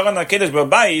Nu asaron hakedesh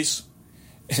babayis,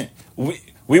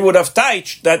 we would have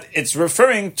taiched that it's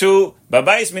referring to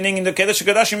babayis, meaning in the Kedesh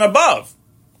HaKodashim above.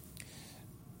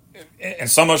 And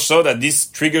so much so that this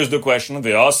triggers the question,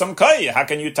 Ve'asam kai, how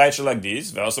can you taich it like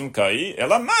this? Ve'asam kai,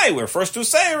 elamai, we're first to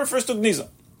say, it refers to Gniza.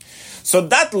 So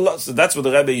that's what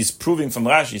the Rebbe is proving from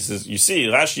Rashi. He says, you see,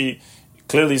 Rashi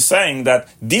clearly saying that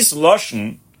this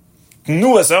lashon,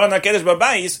 Nu asaron hakedesh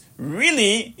babayis,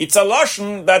 really, it's a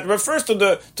lashon that refers to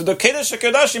the Kedesh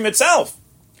HaKodashim itself.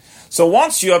 So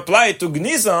once you apply it to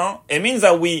Gniza, it means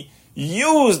that we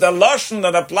use the lashon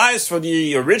that applies for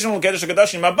the original Kedesh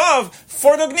HaKodashim above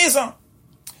for the Gniza.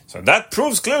 So that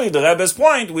proves clearly the Rebbe's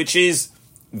point, which is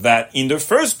that in the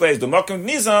first place, the Makom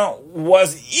Gniza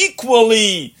was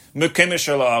equally Mekeme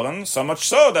Shel Ha'aron, so much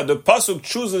so that the pasuk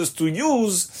chooses to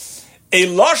use a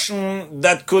lashon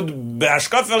that could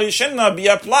be'ashkafa rishena be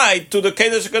applied to the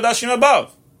Kedesh HaKodashim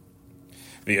above.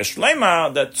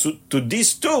 V'yeshlema that to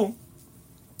these two,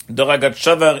 the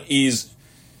Rogatchover is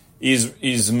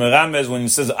merames when it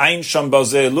says Ein Sham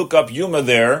Bazeh, look up Yuma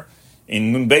there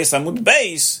in Nun Beis Amud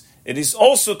Beis. It is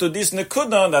also to this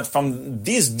nekuda that from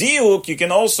this diuk you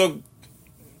can also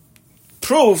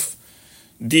prove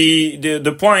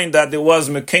the point that there was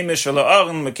Mekeme Shel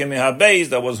Ha'aron, Mekeme HaBeis,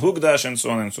 that was Hugdash, and so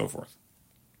on and so forth.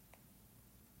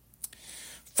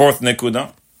 Fourth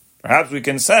nekuda, perhaps we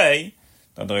can say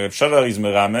that the Rogatchover is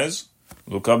merames.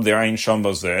 Look up there Ein Sham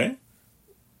Bazeh.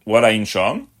 What Ein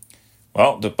Sham?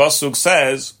 Well, the pasuk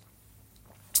says,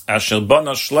 "Asher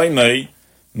bana Shloimei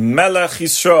Melech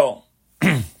Yisrael."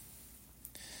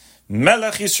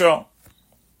 Melech Yisrael.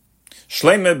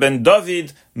 Shloimei ben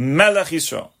David Melech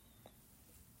Yisrael.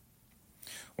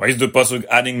 Why is the pasuk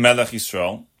adding Melech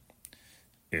Yisrael?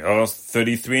 Verse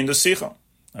 33 in the Sicha.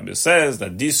 And it says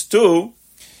that these two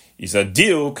is a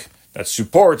diuk that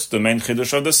supports the main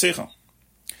chiddush of the Sicha.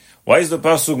 Why is the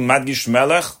pasuk Madgish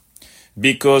Melech?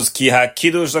 Because ki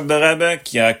ha-kiddush, like the Rebbe,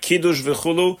 ki ha-kiddush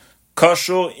v'chulu,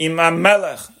 kashur im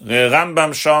ha-melech,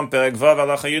 Rambam Sham, Perek Vav,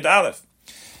 Halacha Yud Aleph.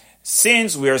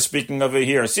 Since we are speaking over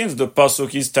here, since the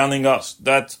pasuk is telling us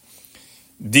that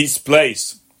this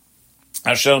place,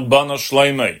 Asher Bana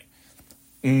Shloimei,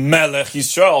 Melech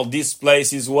Yisrael, this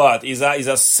place is what? Is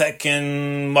a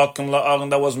second Makom La'aron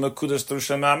that was Mekudesh through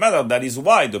Shema HaMelech. That is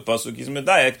why the pasuk is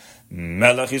Medayek,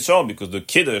 Melech Yisrael, because the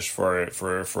Kiddush for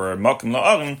Makom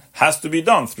La'aron has to be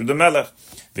done through the Melech.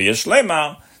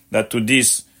 V'yeshlema, that to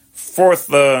this fourth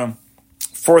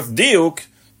diuk,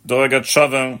 the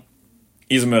Rogatchover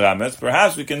is meramet.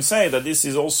 Perhaps we can say that this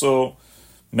is also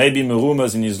maybe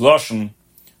merumas in his lashon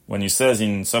when he says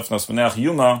in Safnas Paneach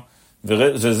Yuma,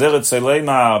 Vezeret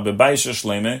Selema bebaisha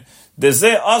Shleime,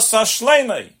 Deze Asa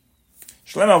Shleime.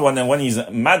 Shleima, when he's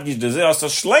madgish Deze Asa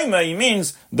Shleime, he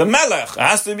means the Melech. It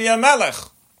has to be a Melech.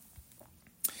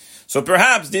 So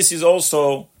perhaps this is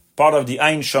also part of the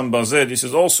Ein Sham Bazeh. This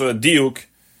is also a diuk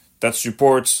that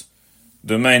supports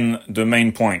the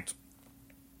main point.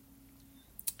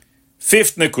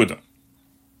 Fifth nekuda.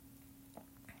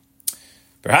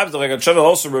 Perhaps the Rogatchover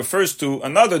also refers to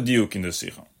another diuk in the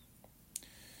Sicha,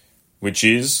 which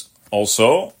is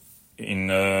also in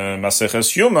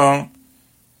Maseches Yuma,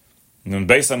 Nun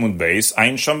Beis Amud Beis,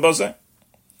 Ein Sham Bazeh.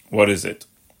 What is it?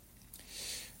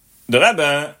 The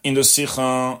Rebbe in the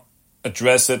Sikha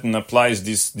addresses it and applies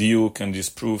this diuk and this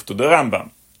proof to the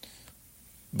Rambam.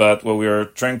 But what we are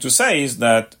trying to say is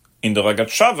that in the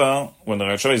Rogatchover, when the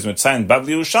Rogatchover is Metzayin Bavli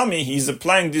Yerushalmi, he is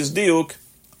applying this diuk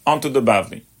onto the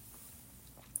Bavli.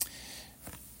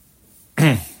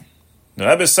 The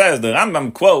Rebbe says, the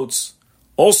Rambam quotes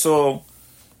also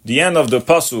the end of the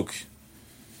Pasuk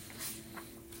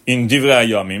in Divrei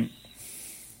Hayomim,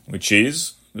 which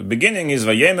is, the beginning is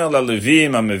Vayemer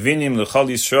LaLevim HaMevinim L'chol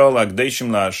Yisrael HaKdeshim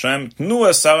LaHashem Tnu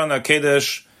Esaron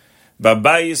HaKedesh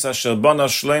Babayis Asher Bona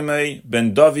Shloimei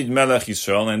Ben David Melech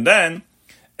Yisrael, and then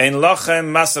Ein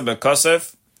Lachem Masa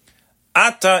Bekosef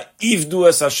Ata Ivdu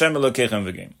Es Hashem Elokeichem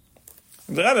V'Geim.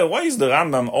 The Rebbe, why is the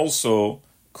Rambam also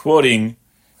quoting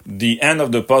the end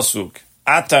of the Pasuk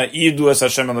Ata Ivdu Es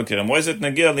Hashem Elokeichem? Why is it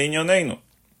Negir L'Inyoneinu?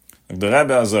 The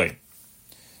Rebbe Azoi,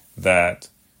 that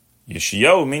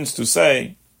Yeshayahu means to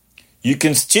say, you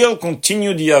can still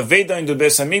continue the Aveda in the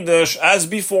Beis HaMikdash as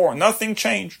before. Nothing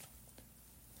changed.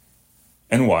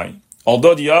 And why?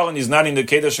 Although the Aron is not in the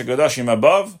Kedesh HaKodashim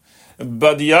above,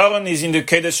 but the Aron is in the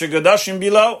Kedesh HaKodashim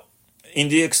below. In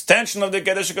the extension of the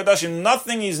Kedesh HaKodashim,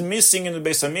 nothing is missing in the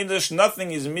Beis HaMikdash,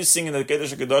 nothing is missing in the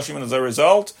Kedesh HaKodashim, and as a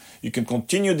result, you can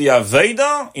continue the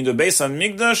Aveda in the Beis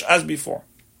HaMikdash as before.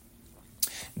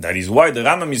 That is why the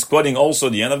Rambam is quoting also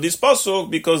the end of this pasuk,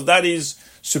 because that is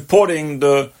supporting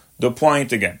the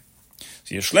point again.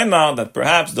 So Yeshlema, that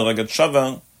perhaps the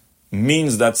Rogatchover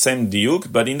means that same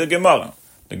diuk, but in the Gemara.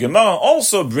 The Gemara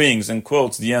also brings and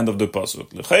quotes the end of the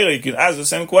pasuk. L'cheira, you could ask the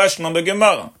same question on the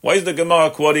Gemara. Why is the Gemara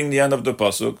quoting the end of the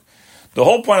pasuk? The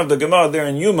whole point of the Gemara there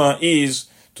in Yuma is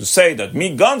to say that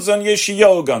mi ganzon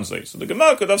Yeshayahu ganzoi. So the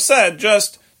Gemara could have said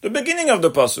just the beginning of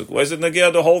the pasuk. Why is it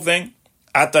negir the whole thing?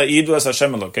 Ata idu es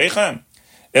Hashem Elokeichem.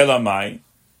 Elamai,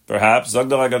 perhaps, Zog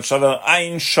the Rogatchover,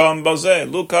 Ein Sham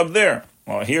Bazeh. Look up there.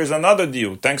 Well, here's another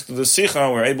deal. Thanks to the Sikha,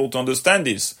 we're able to understand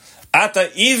this.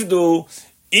 Ata Ivdu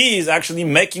is actually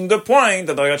making the point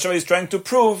that the Rogatchover is trying to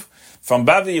prove from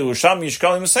Bavli Yerushalmi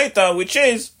Shkalim Seita, which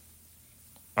is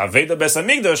Aveda Beis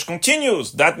HaMikdash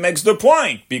continues. That makes the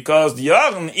point, because the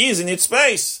Aron is in its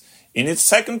place, in its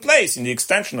second place, in the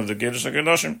extension of the Kedesh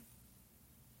HaKodashim.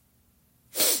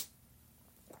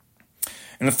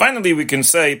 And finally, we can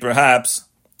say, perhaps,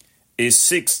 a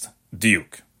sixth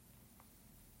diuk.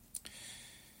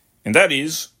 And that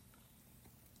is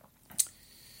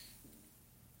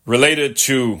related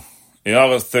to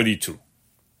Eara 32.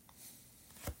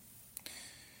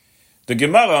 The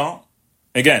Gemara,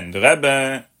 again, the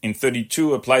Rebbe in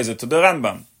 32 applies it to the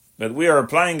Rambam, but we are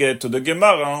applying it to the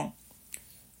Gemara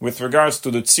with regards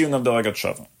to the Tziyun of the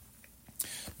Rogatchover.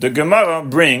 The Gemara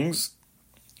brings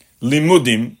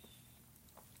limudim,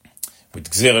 with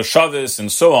Gzera Shavis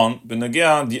and so on,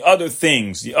 Benagia, the other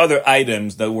things, the other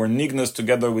items that were nignas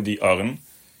together with the Aron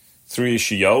through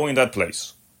Yeshayahu in that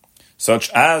place, such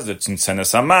as the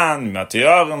Tzintzenes Haman, Matei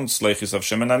Aron, Sleichis of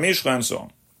Shemen HaMishra, and so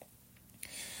on.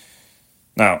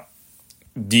 Now,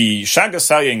 the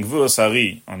Shagasari and Gvuras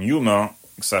Hari on Yuma,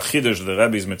 Ksachiddush, the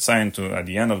Rebbe is metzayin to at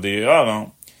the end of the Erara,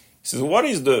 he says, what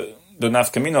is the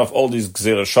nafkamina of all these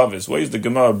Gzera Shavis? Why is the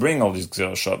Gemara bring all these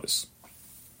Gzera Shavis?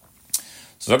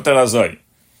 So Dr. Azoi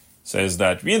says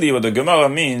that really what the Gemara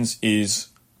means is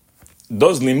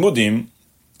those limudim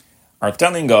are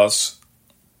telling us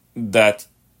that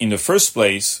in the first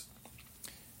place,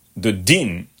 the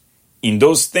din in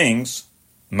those things,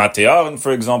 Mate'aron,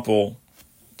 for example,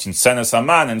 Tinsenes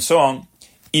Haman, and so on,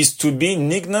 is to be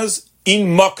nignas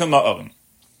in Makam Ha'aron.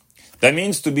 That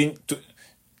means to be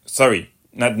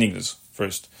munach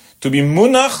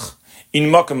in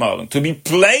Makam Ha'aron, to be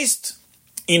placed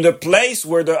in the place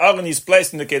where the Aron is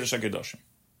placed in the Kedesh HaKodashim.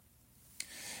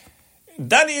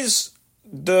 That is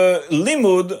the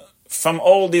limud from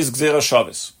all these Gzera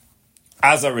Shavis.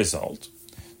 As a result,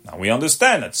 now we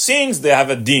understand that since they have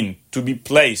a din to be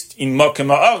placed in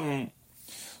Makam Ha'aron,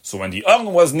 so when the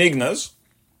Aron was nignas,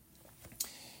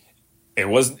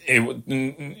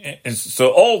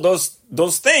 so all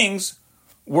those things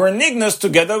were nignas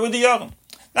together with the Aron.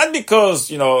 Not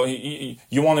because, you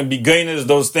want to be gainers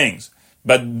those things,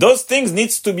 but those things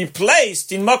needs to be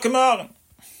placed in Makam Ha'aron.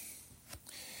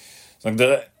 So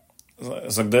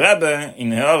the Rebbe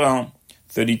in Ha'ara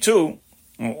 32,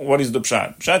 what is the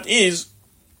pshat? Pshat is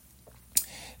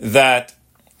that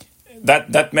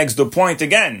makes the point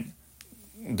again,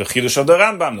 the Chiddush of the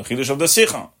Rambam, the Chiddush of the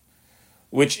Sikha,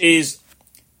 which is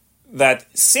that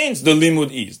since the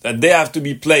limud is that they have to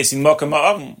be placed in Makam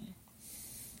Ha'aron,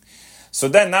 so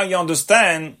then now you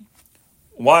understand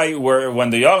why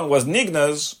when the Aron was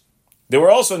nignas, they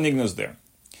were also nignas there.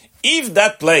 If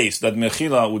that place, that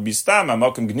Mechila, would be Stam,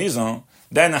 Mokum Gnizon,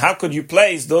 then how could you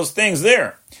place those things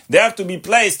there? They have to be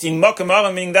placed in Mokum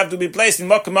Aron, meaning they have to be placed in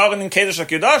Mokum Aron in Kedesh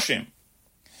HaKadoshim.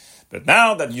 But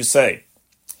now that you say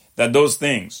that those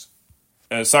things,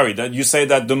 that you say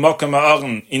that the Mokum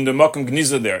Aron in the Mokum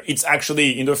Gnizon there, it's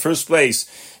actually in the first place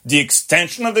the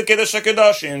extension of the Kedesh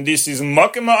HaKadoshim, and this is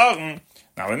Mokum Aron.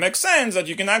 Now it makes sense that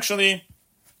you can actually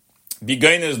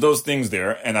begin as those things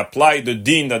there and apply the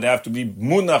din that they have to be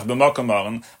munach b'makom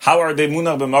aron. How are they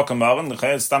munach b'makom aron?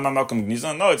 It's tam makom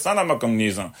gnizon. No, it's not a makom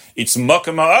gnizon. It's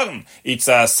makom aron. It's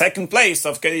a second place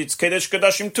of it's kedesh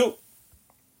kadashim too.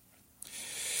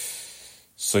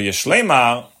 So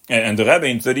Yeshlemar and the Rebbe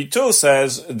in 32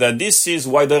 says that this is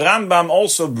why the Rambam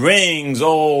also brings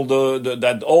all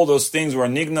that all those things were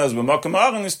nignas b'makom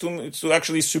aron is to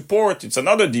actually support. It's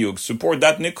another diuk, support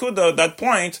that nekuda, that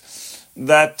point,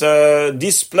 that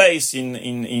this place in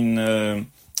the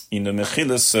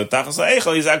Mechilas Tachas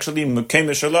Ha'echel is actually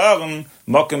Mekeme Shel Aaron,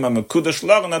 Mokem HaMekudesh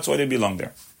Shel Aaron, that's why they belong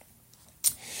there.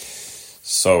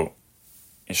 So,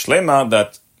 Shlema,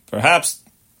 that perhaps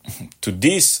to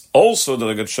this also the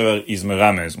Rogatchover is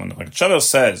Meramez. When the Rogatchover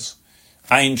says,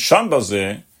 Ein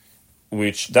Shambazeh,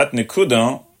 which that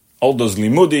Nekuda, all those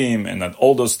limudim and that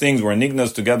all those things were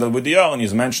nignas together with the Aaron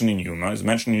is mentioned in Yuma, is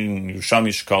mentioned in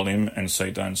Yushamish Kalim and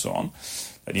Seita and so on.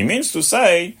 That he means to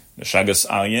say, the Shagas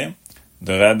Aryeh,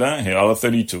 the Rebbe, Ha'ara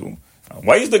 32,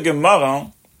 why is the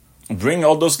Gemara bring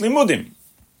all those limudim?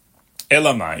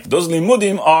 Elamai. Those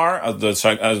limudim are, as the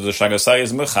Shagas Aryeh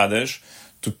is Mechadesh,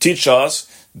 to teach us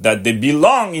that they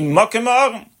belong in Makom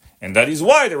Aaron, and that is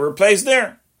why they were placed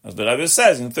there. As the Rebbe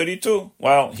says in 32.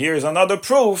 Well, here is another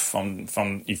proof from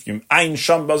if you Ein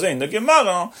Sham Bazeh in the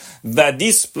Gemara that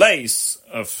this place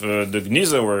of the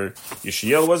Gniza where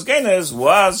Yeshiel was Genes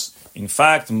was in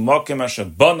fact Mokem Asher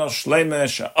Bana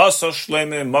Shleme, Asa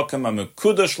Shleme, Mokem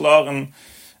HaMekudesh Laren,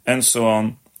 and so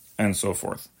on and so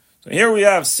forth. So here we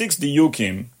have 6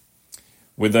 diyukim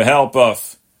with the help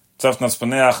of Tzafnas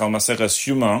Paneach al Maseches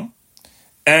Yuma,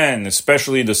 and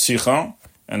especially the Sicha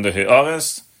and the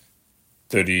He'ares,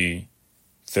 30,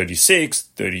 36,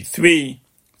 33,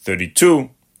 32,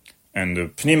 and the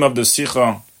Pnim of the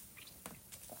Sicha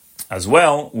as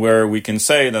well, where we can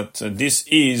say that this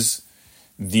is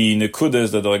the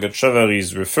Nekudas that the Rogatchover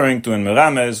is referring to in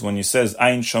Merames when he says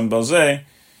Ein Sham Bazeh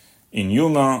in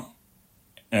Yuma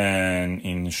and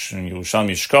in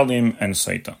Yerushalmi Shkalim and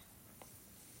Seita.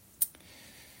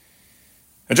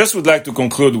 I just would like to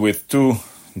conclude with 2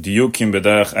 diyukim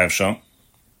b'derech Efsha,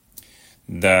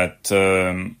 that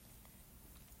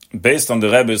based on the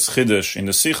Rebbe's Chiddush in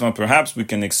the Sikha, perhaps we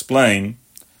can explain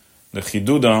the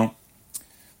Chiduda,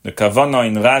 the Kavana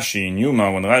in Rashi, in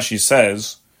Yuma, when Rashi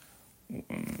says,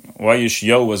 why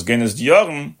Yeshiyahu was Genes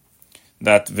Diyarim,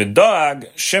 that V'da'ag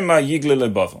Shema Yigle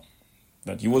Lebavel,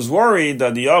 that he was worried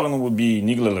that the Yaron would be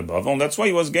Nigle Lebavel, and that's why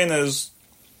he was Genes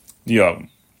Diyarim.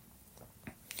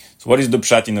 So what is the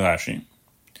Pshat in Rashi?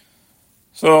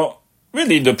 So,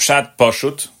 really the Pshat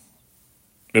Pashut,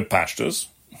 the Pashtus,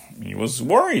 he was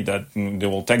worried that they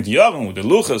will take the Yaron with the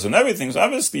Luchas and everything, so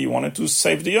obviously he wanted to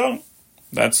save the Yaron.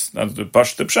 That's the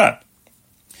Pshat.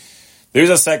 There is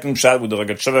a second Pshat with the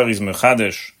Rogatchover is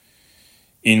Mechadesh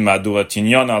in Madura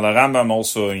Tinyon al Rambam,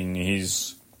 also in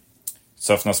his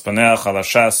Tzafnas Paneach al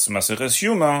Hashas Maseches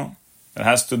Yuma, that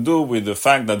has to do with the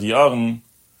fact that the Yaron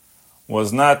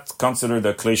was not considered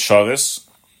a Klei Sharis,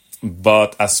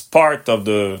 but as part of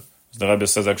the Rebbe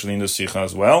says actually in the Sikha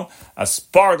as well, as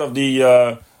part of the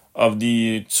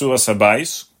Tzuras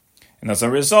Habayis, and as a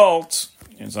result,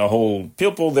 there's a whole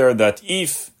people there that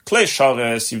if Klei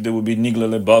Shares, if they would be Nigle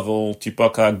Lebavel,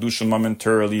 Tipaka Gdusha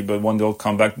momentarily, but when they'll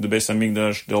come back to the Beis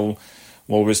HaMikdash,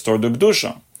 will restore the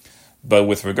Gdusha. But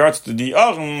with regards to the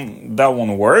Aron, that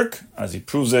won't work, as he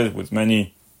proves it with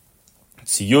many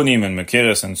Tziyunim and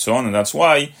Mekeres and so on, and that's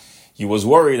why he was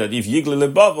worried that if Yigle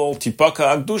Lebavel,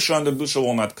 Tipaka Agdusha, and the Gdusha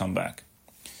will not come back.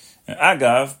 And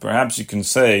Agav, perhaps you can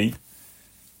say,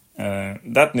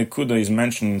 that Nekuda is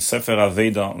mentioned in Sefer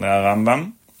Aveda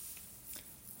LeRambam,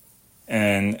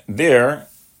 and there,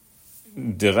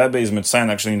 the Rebbe is Metzayin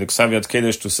actually in the Ksaviyat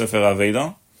Kedesh to Sefer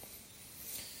Aveda.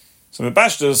 So the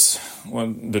Pashtus,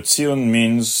 the Tzion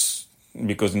means,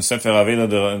 because in Sefer Aveda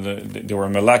they were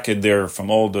melaked there from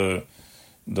all the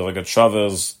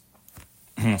Rogatchovers,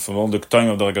 from all the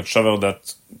Ktoim of the Rogatchover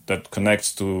that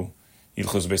connects to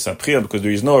Hilchos Beis HaPriya, because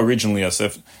there is no originally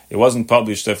it wasn't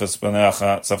published Tzafnas Paneach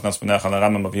al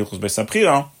Rambam of Hilchos Beis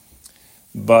HaPriya,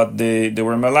 but they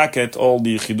were melaket all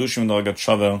the Chidushim of the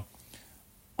Rogatchover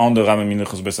on the Rambam in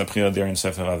Hilchos Beis HaPriya there in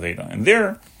Sefer Aveda. And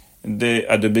there,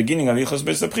 at the beginning of Hilchos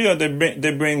Beis HaPriya,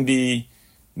 they bring the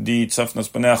Tzafnas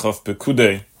Paneach of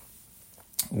Pekudei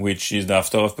which is the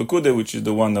Haftarah of Pekude, which is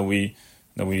the one that we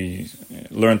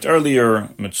learned earlier,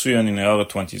 Metzuyan in Eora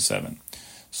 27.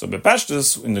 So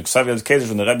Bepashtus, in the Ksaviyat Kedesh,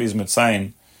 when the Rebbe is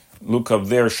Metzayin, look up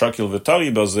there, Shakil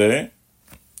V'tari Bazeh,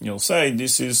 you'll say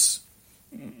this is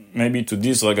maybe to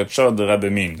this Rogatchover the Rebbe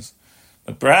means.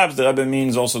 But perhaps the Rebbe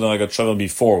means also the Rogatchover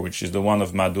before, which is the one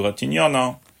of Madurat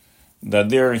Inyana, that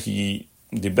there he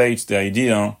debates the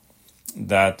idea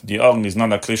that the Aron is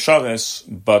not a Klei Shares,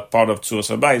 but part of Tzuras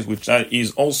HaBayis, which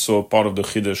is also part of the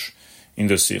Chiddush in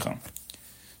the Sikha.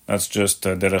 That's just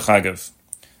Derech Hagav.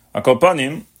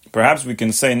 Akolpanim, perhaps we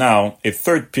can say now a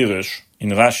third Pirush in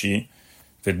Rashi,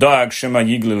 V'da'ag Shema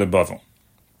Yigle Lebavo.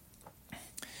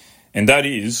 And that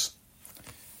is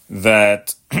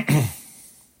that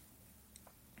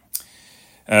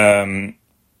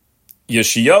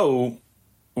Yeshayahu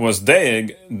was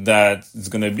daig that it's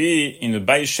going to be in the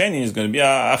Bayis Sheni, is going to be a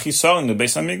Achisor in the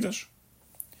Beis HaMikdash.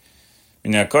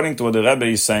 And according to what the Rebbe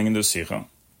is saying in the Sikha,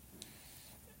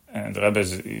 and the Rebbe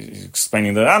is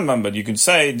explaining the Rambam, but you could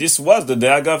say this was the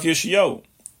De'aga of Yeshayahu.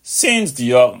 Since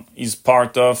the Aron is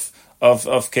part of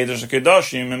Kedesh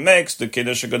HaKadoshim and makes the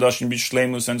Kedesh HaKadoshim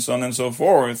Bishleimus and so on and so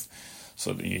forth,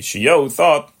 so the Yeshayahu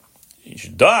thought,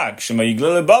 Yishdag Shema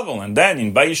Yigle Lebavel, and then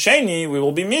in Bayis Sheni we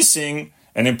will be missing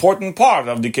an important part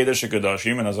of the Kedesh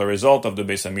HaKadoshim, and as a result of the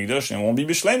Beis HaMikdash, and won't be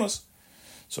Bishleimus.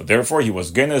 So therefore he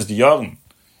was Genes the Aron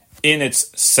in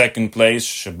its second place,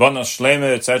 Shebana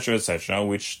Shleme, etc.,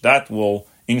 which that will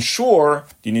ensure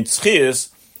the Nitzchias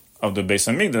of the Beis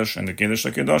HaMikdash and the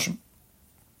Kedesh HaKadoshim.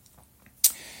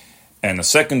 And a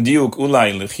second diuk,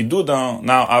 Ulai Lechiduda,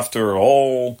 now after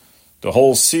the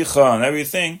whole Sikha and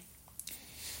everything,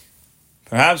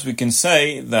 perhaps we can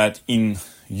say that in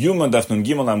Yuma Daf Nun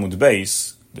Gimel Amud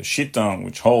Beis, the Shita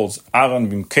which holds Aron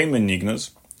Bimkeime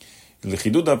Nignas,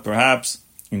 Lechiduda, perhaps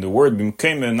in the word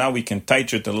Bimkeime, now we can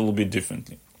teach it a little bit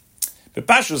differently. The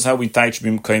Pashtus, how we teach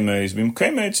Bimkeime is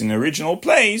Bimkeime, it's in the original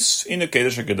place in the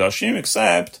Kedesh HaKadoshim,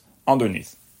 except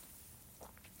underneath.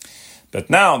 But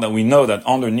now that we know that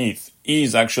underneath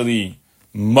is actually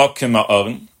Mokem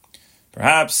Ha'aron,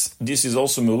 perhaps this is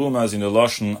also Merumas in the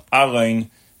Lashon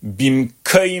Aron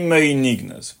Bimkeime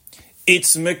Nignas.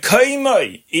 It's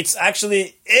Mekeimei. It's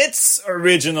actually its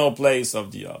original place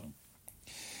of the Aron.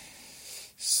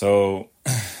 So,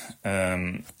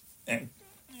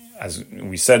 as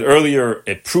we said earlier,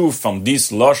 a proof from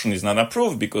this Lashon is not a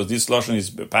proof because this Lashon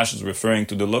is Pashtus referring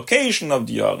to the location of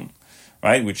the Aron,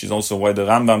 right? Which is also why the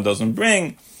Rambam doesn't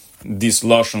bring this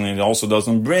Lashon, and it also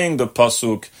doesn't bring the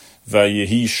Pasuk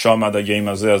Vayehi Shama Dagei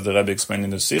Mazeh, as the Rebbe explained in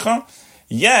the Sikha.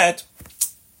 Yet,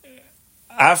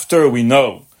 after we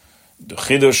know the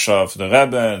Chiddush of the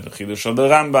Rebbe, the Chiddush of the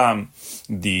Rambam,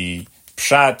 the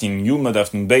Pshat in Yuma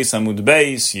Daf Nun Beis Amud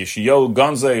Beis, Yeshayahu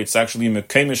Gonze, it's actually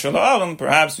Mekeime Shel Ha'aron,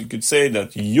 perhaps you could say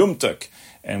that Yumtek,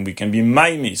 and we can be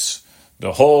Maimis,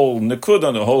 the whole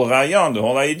Nekuda, the whole Rayon, the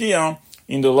whole idea,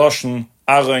 in the Lashon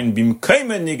Aron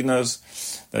Bimkeime Nignas,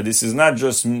 that this is not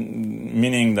just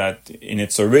meaning that in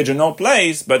its original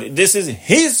place, but this is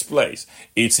his place.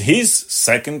 It's his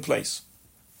second place.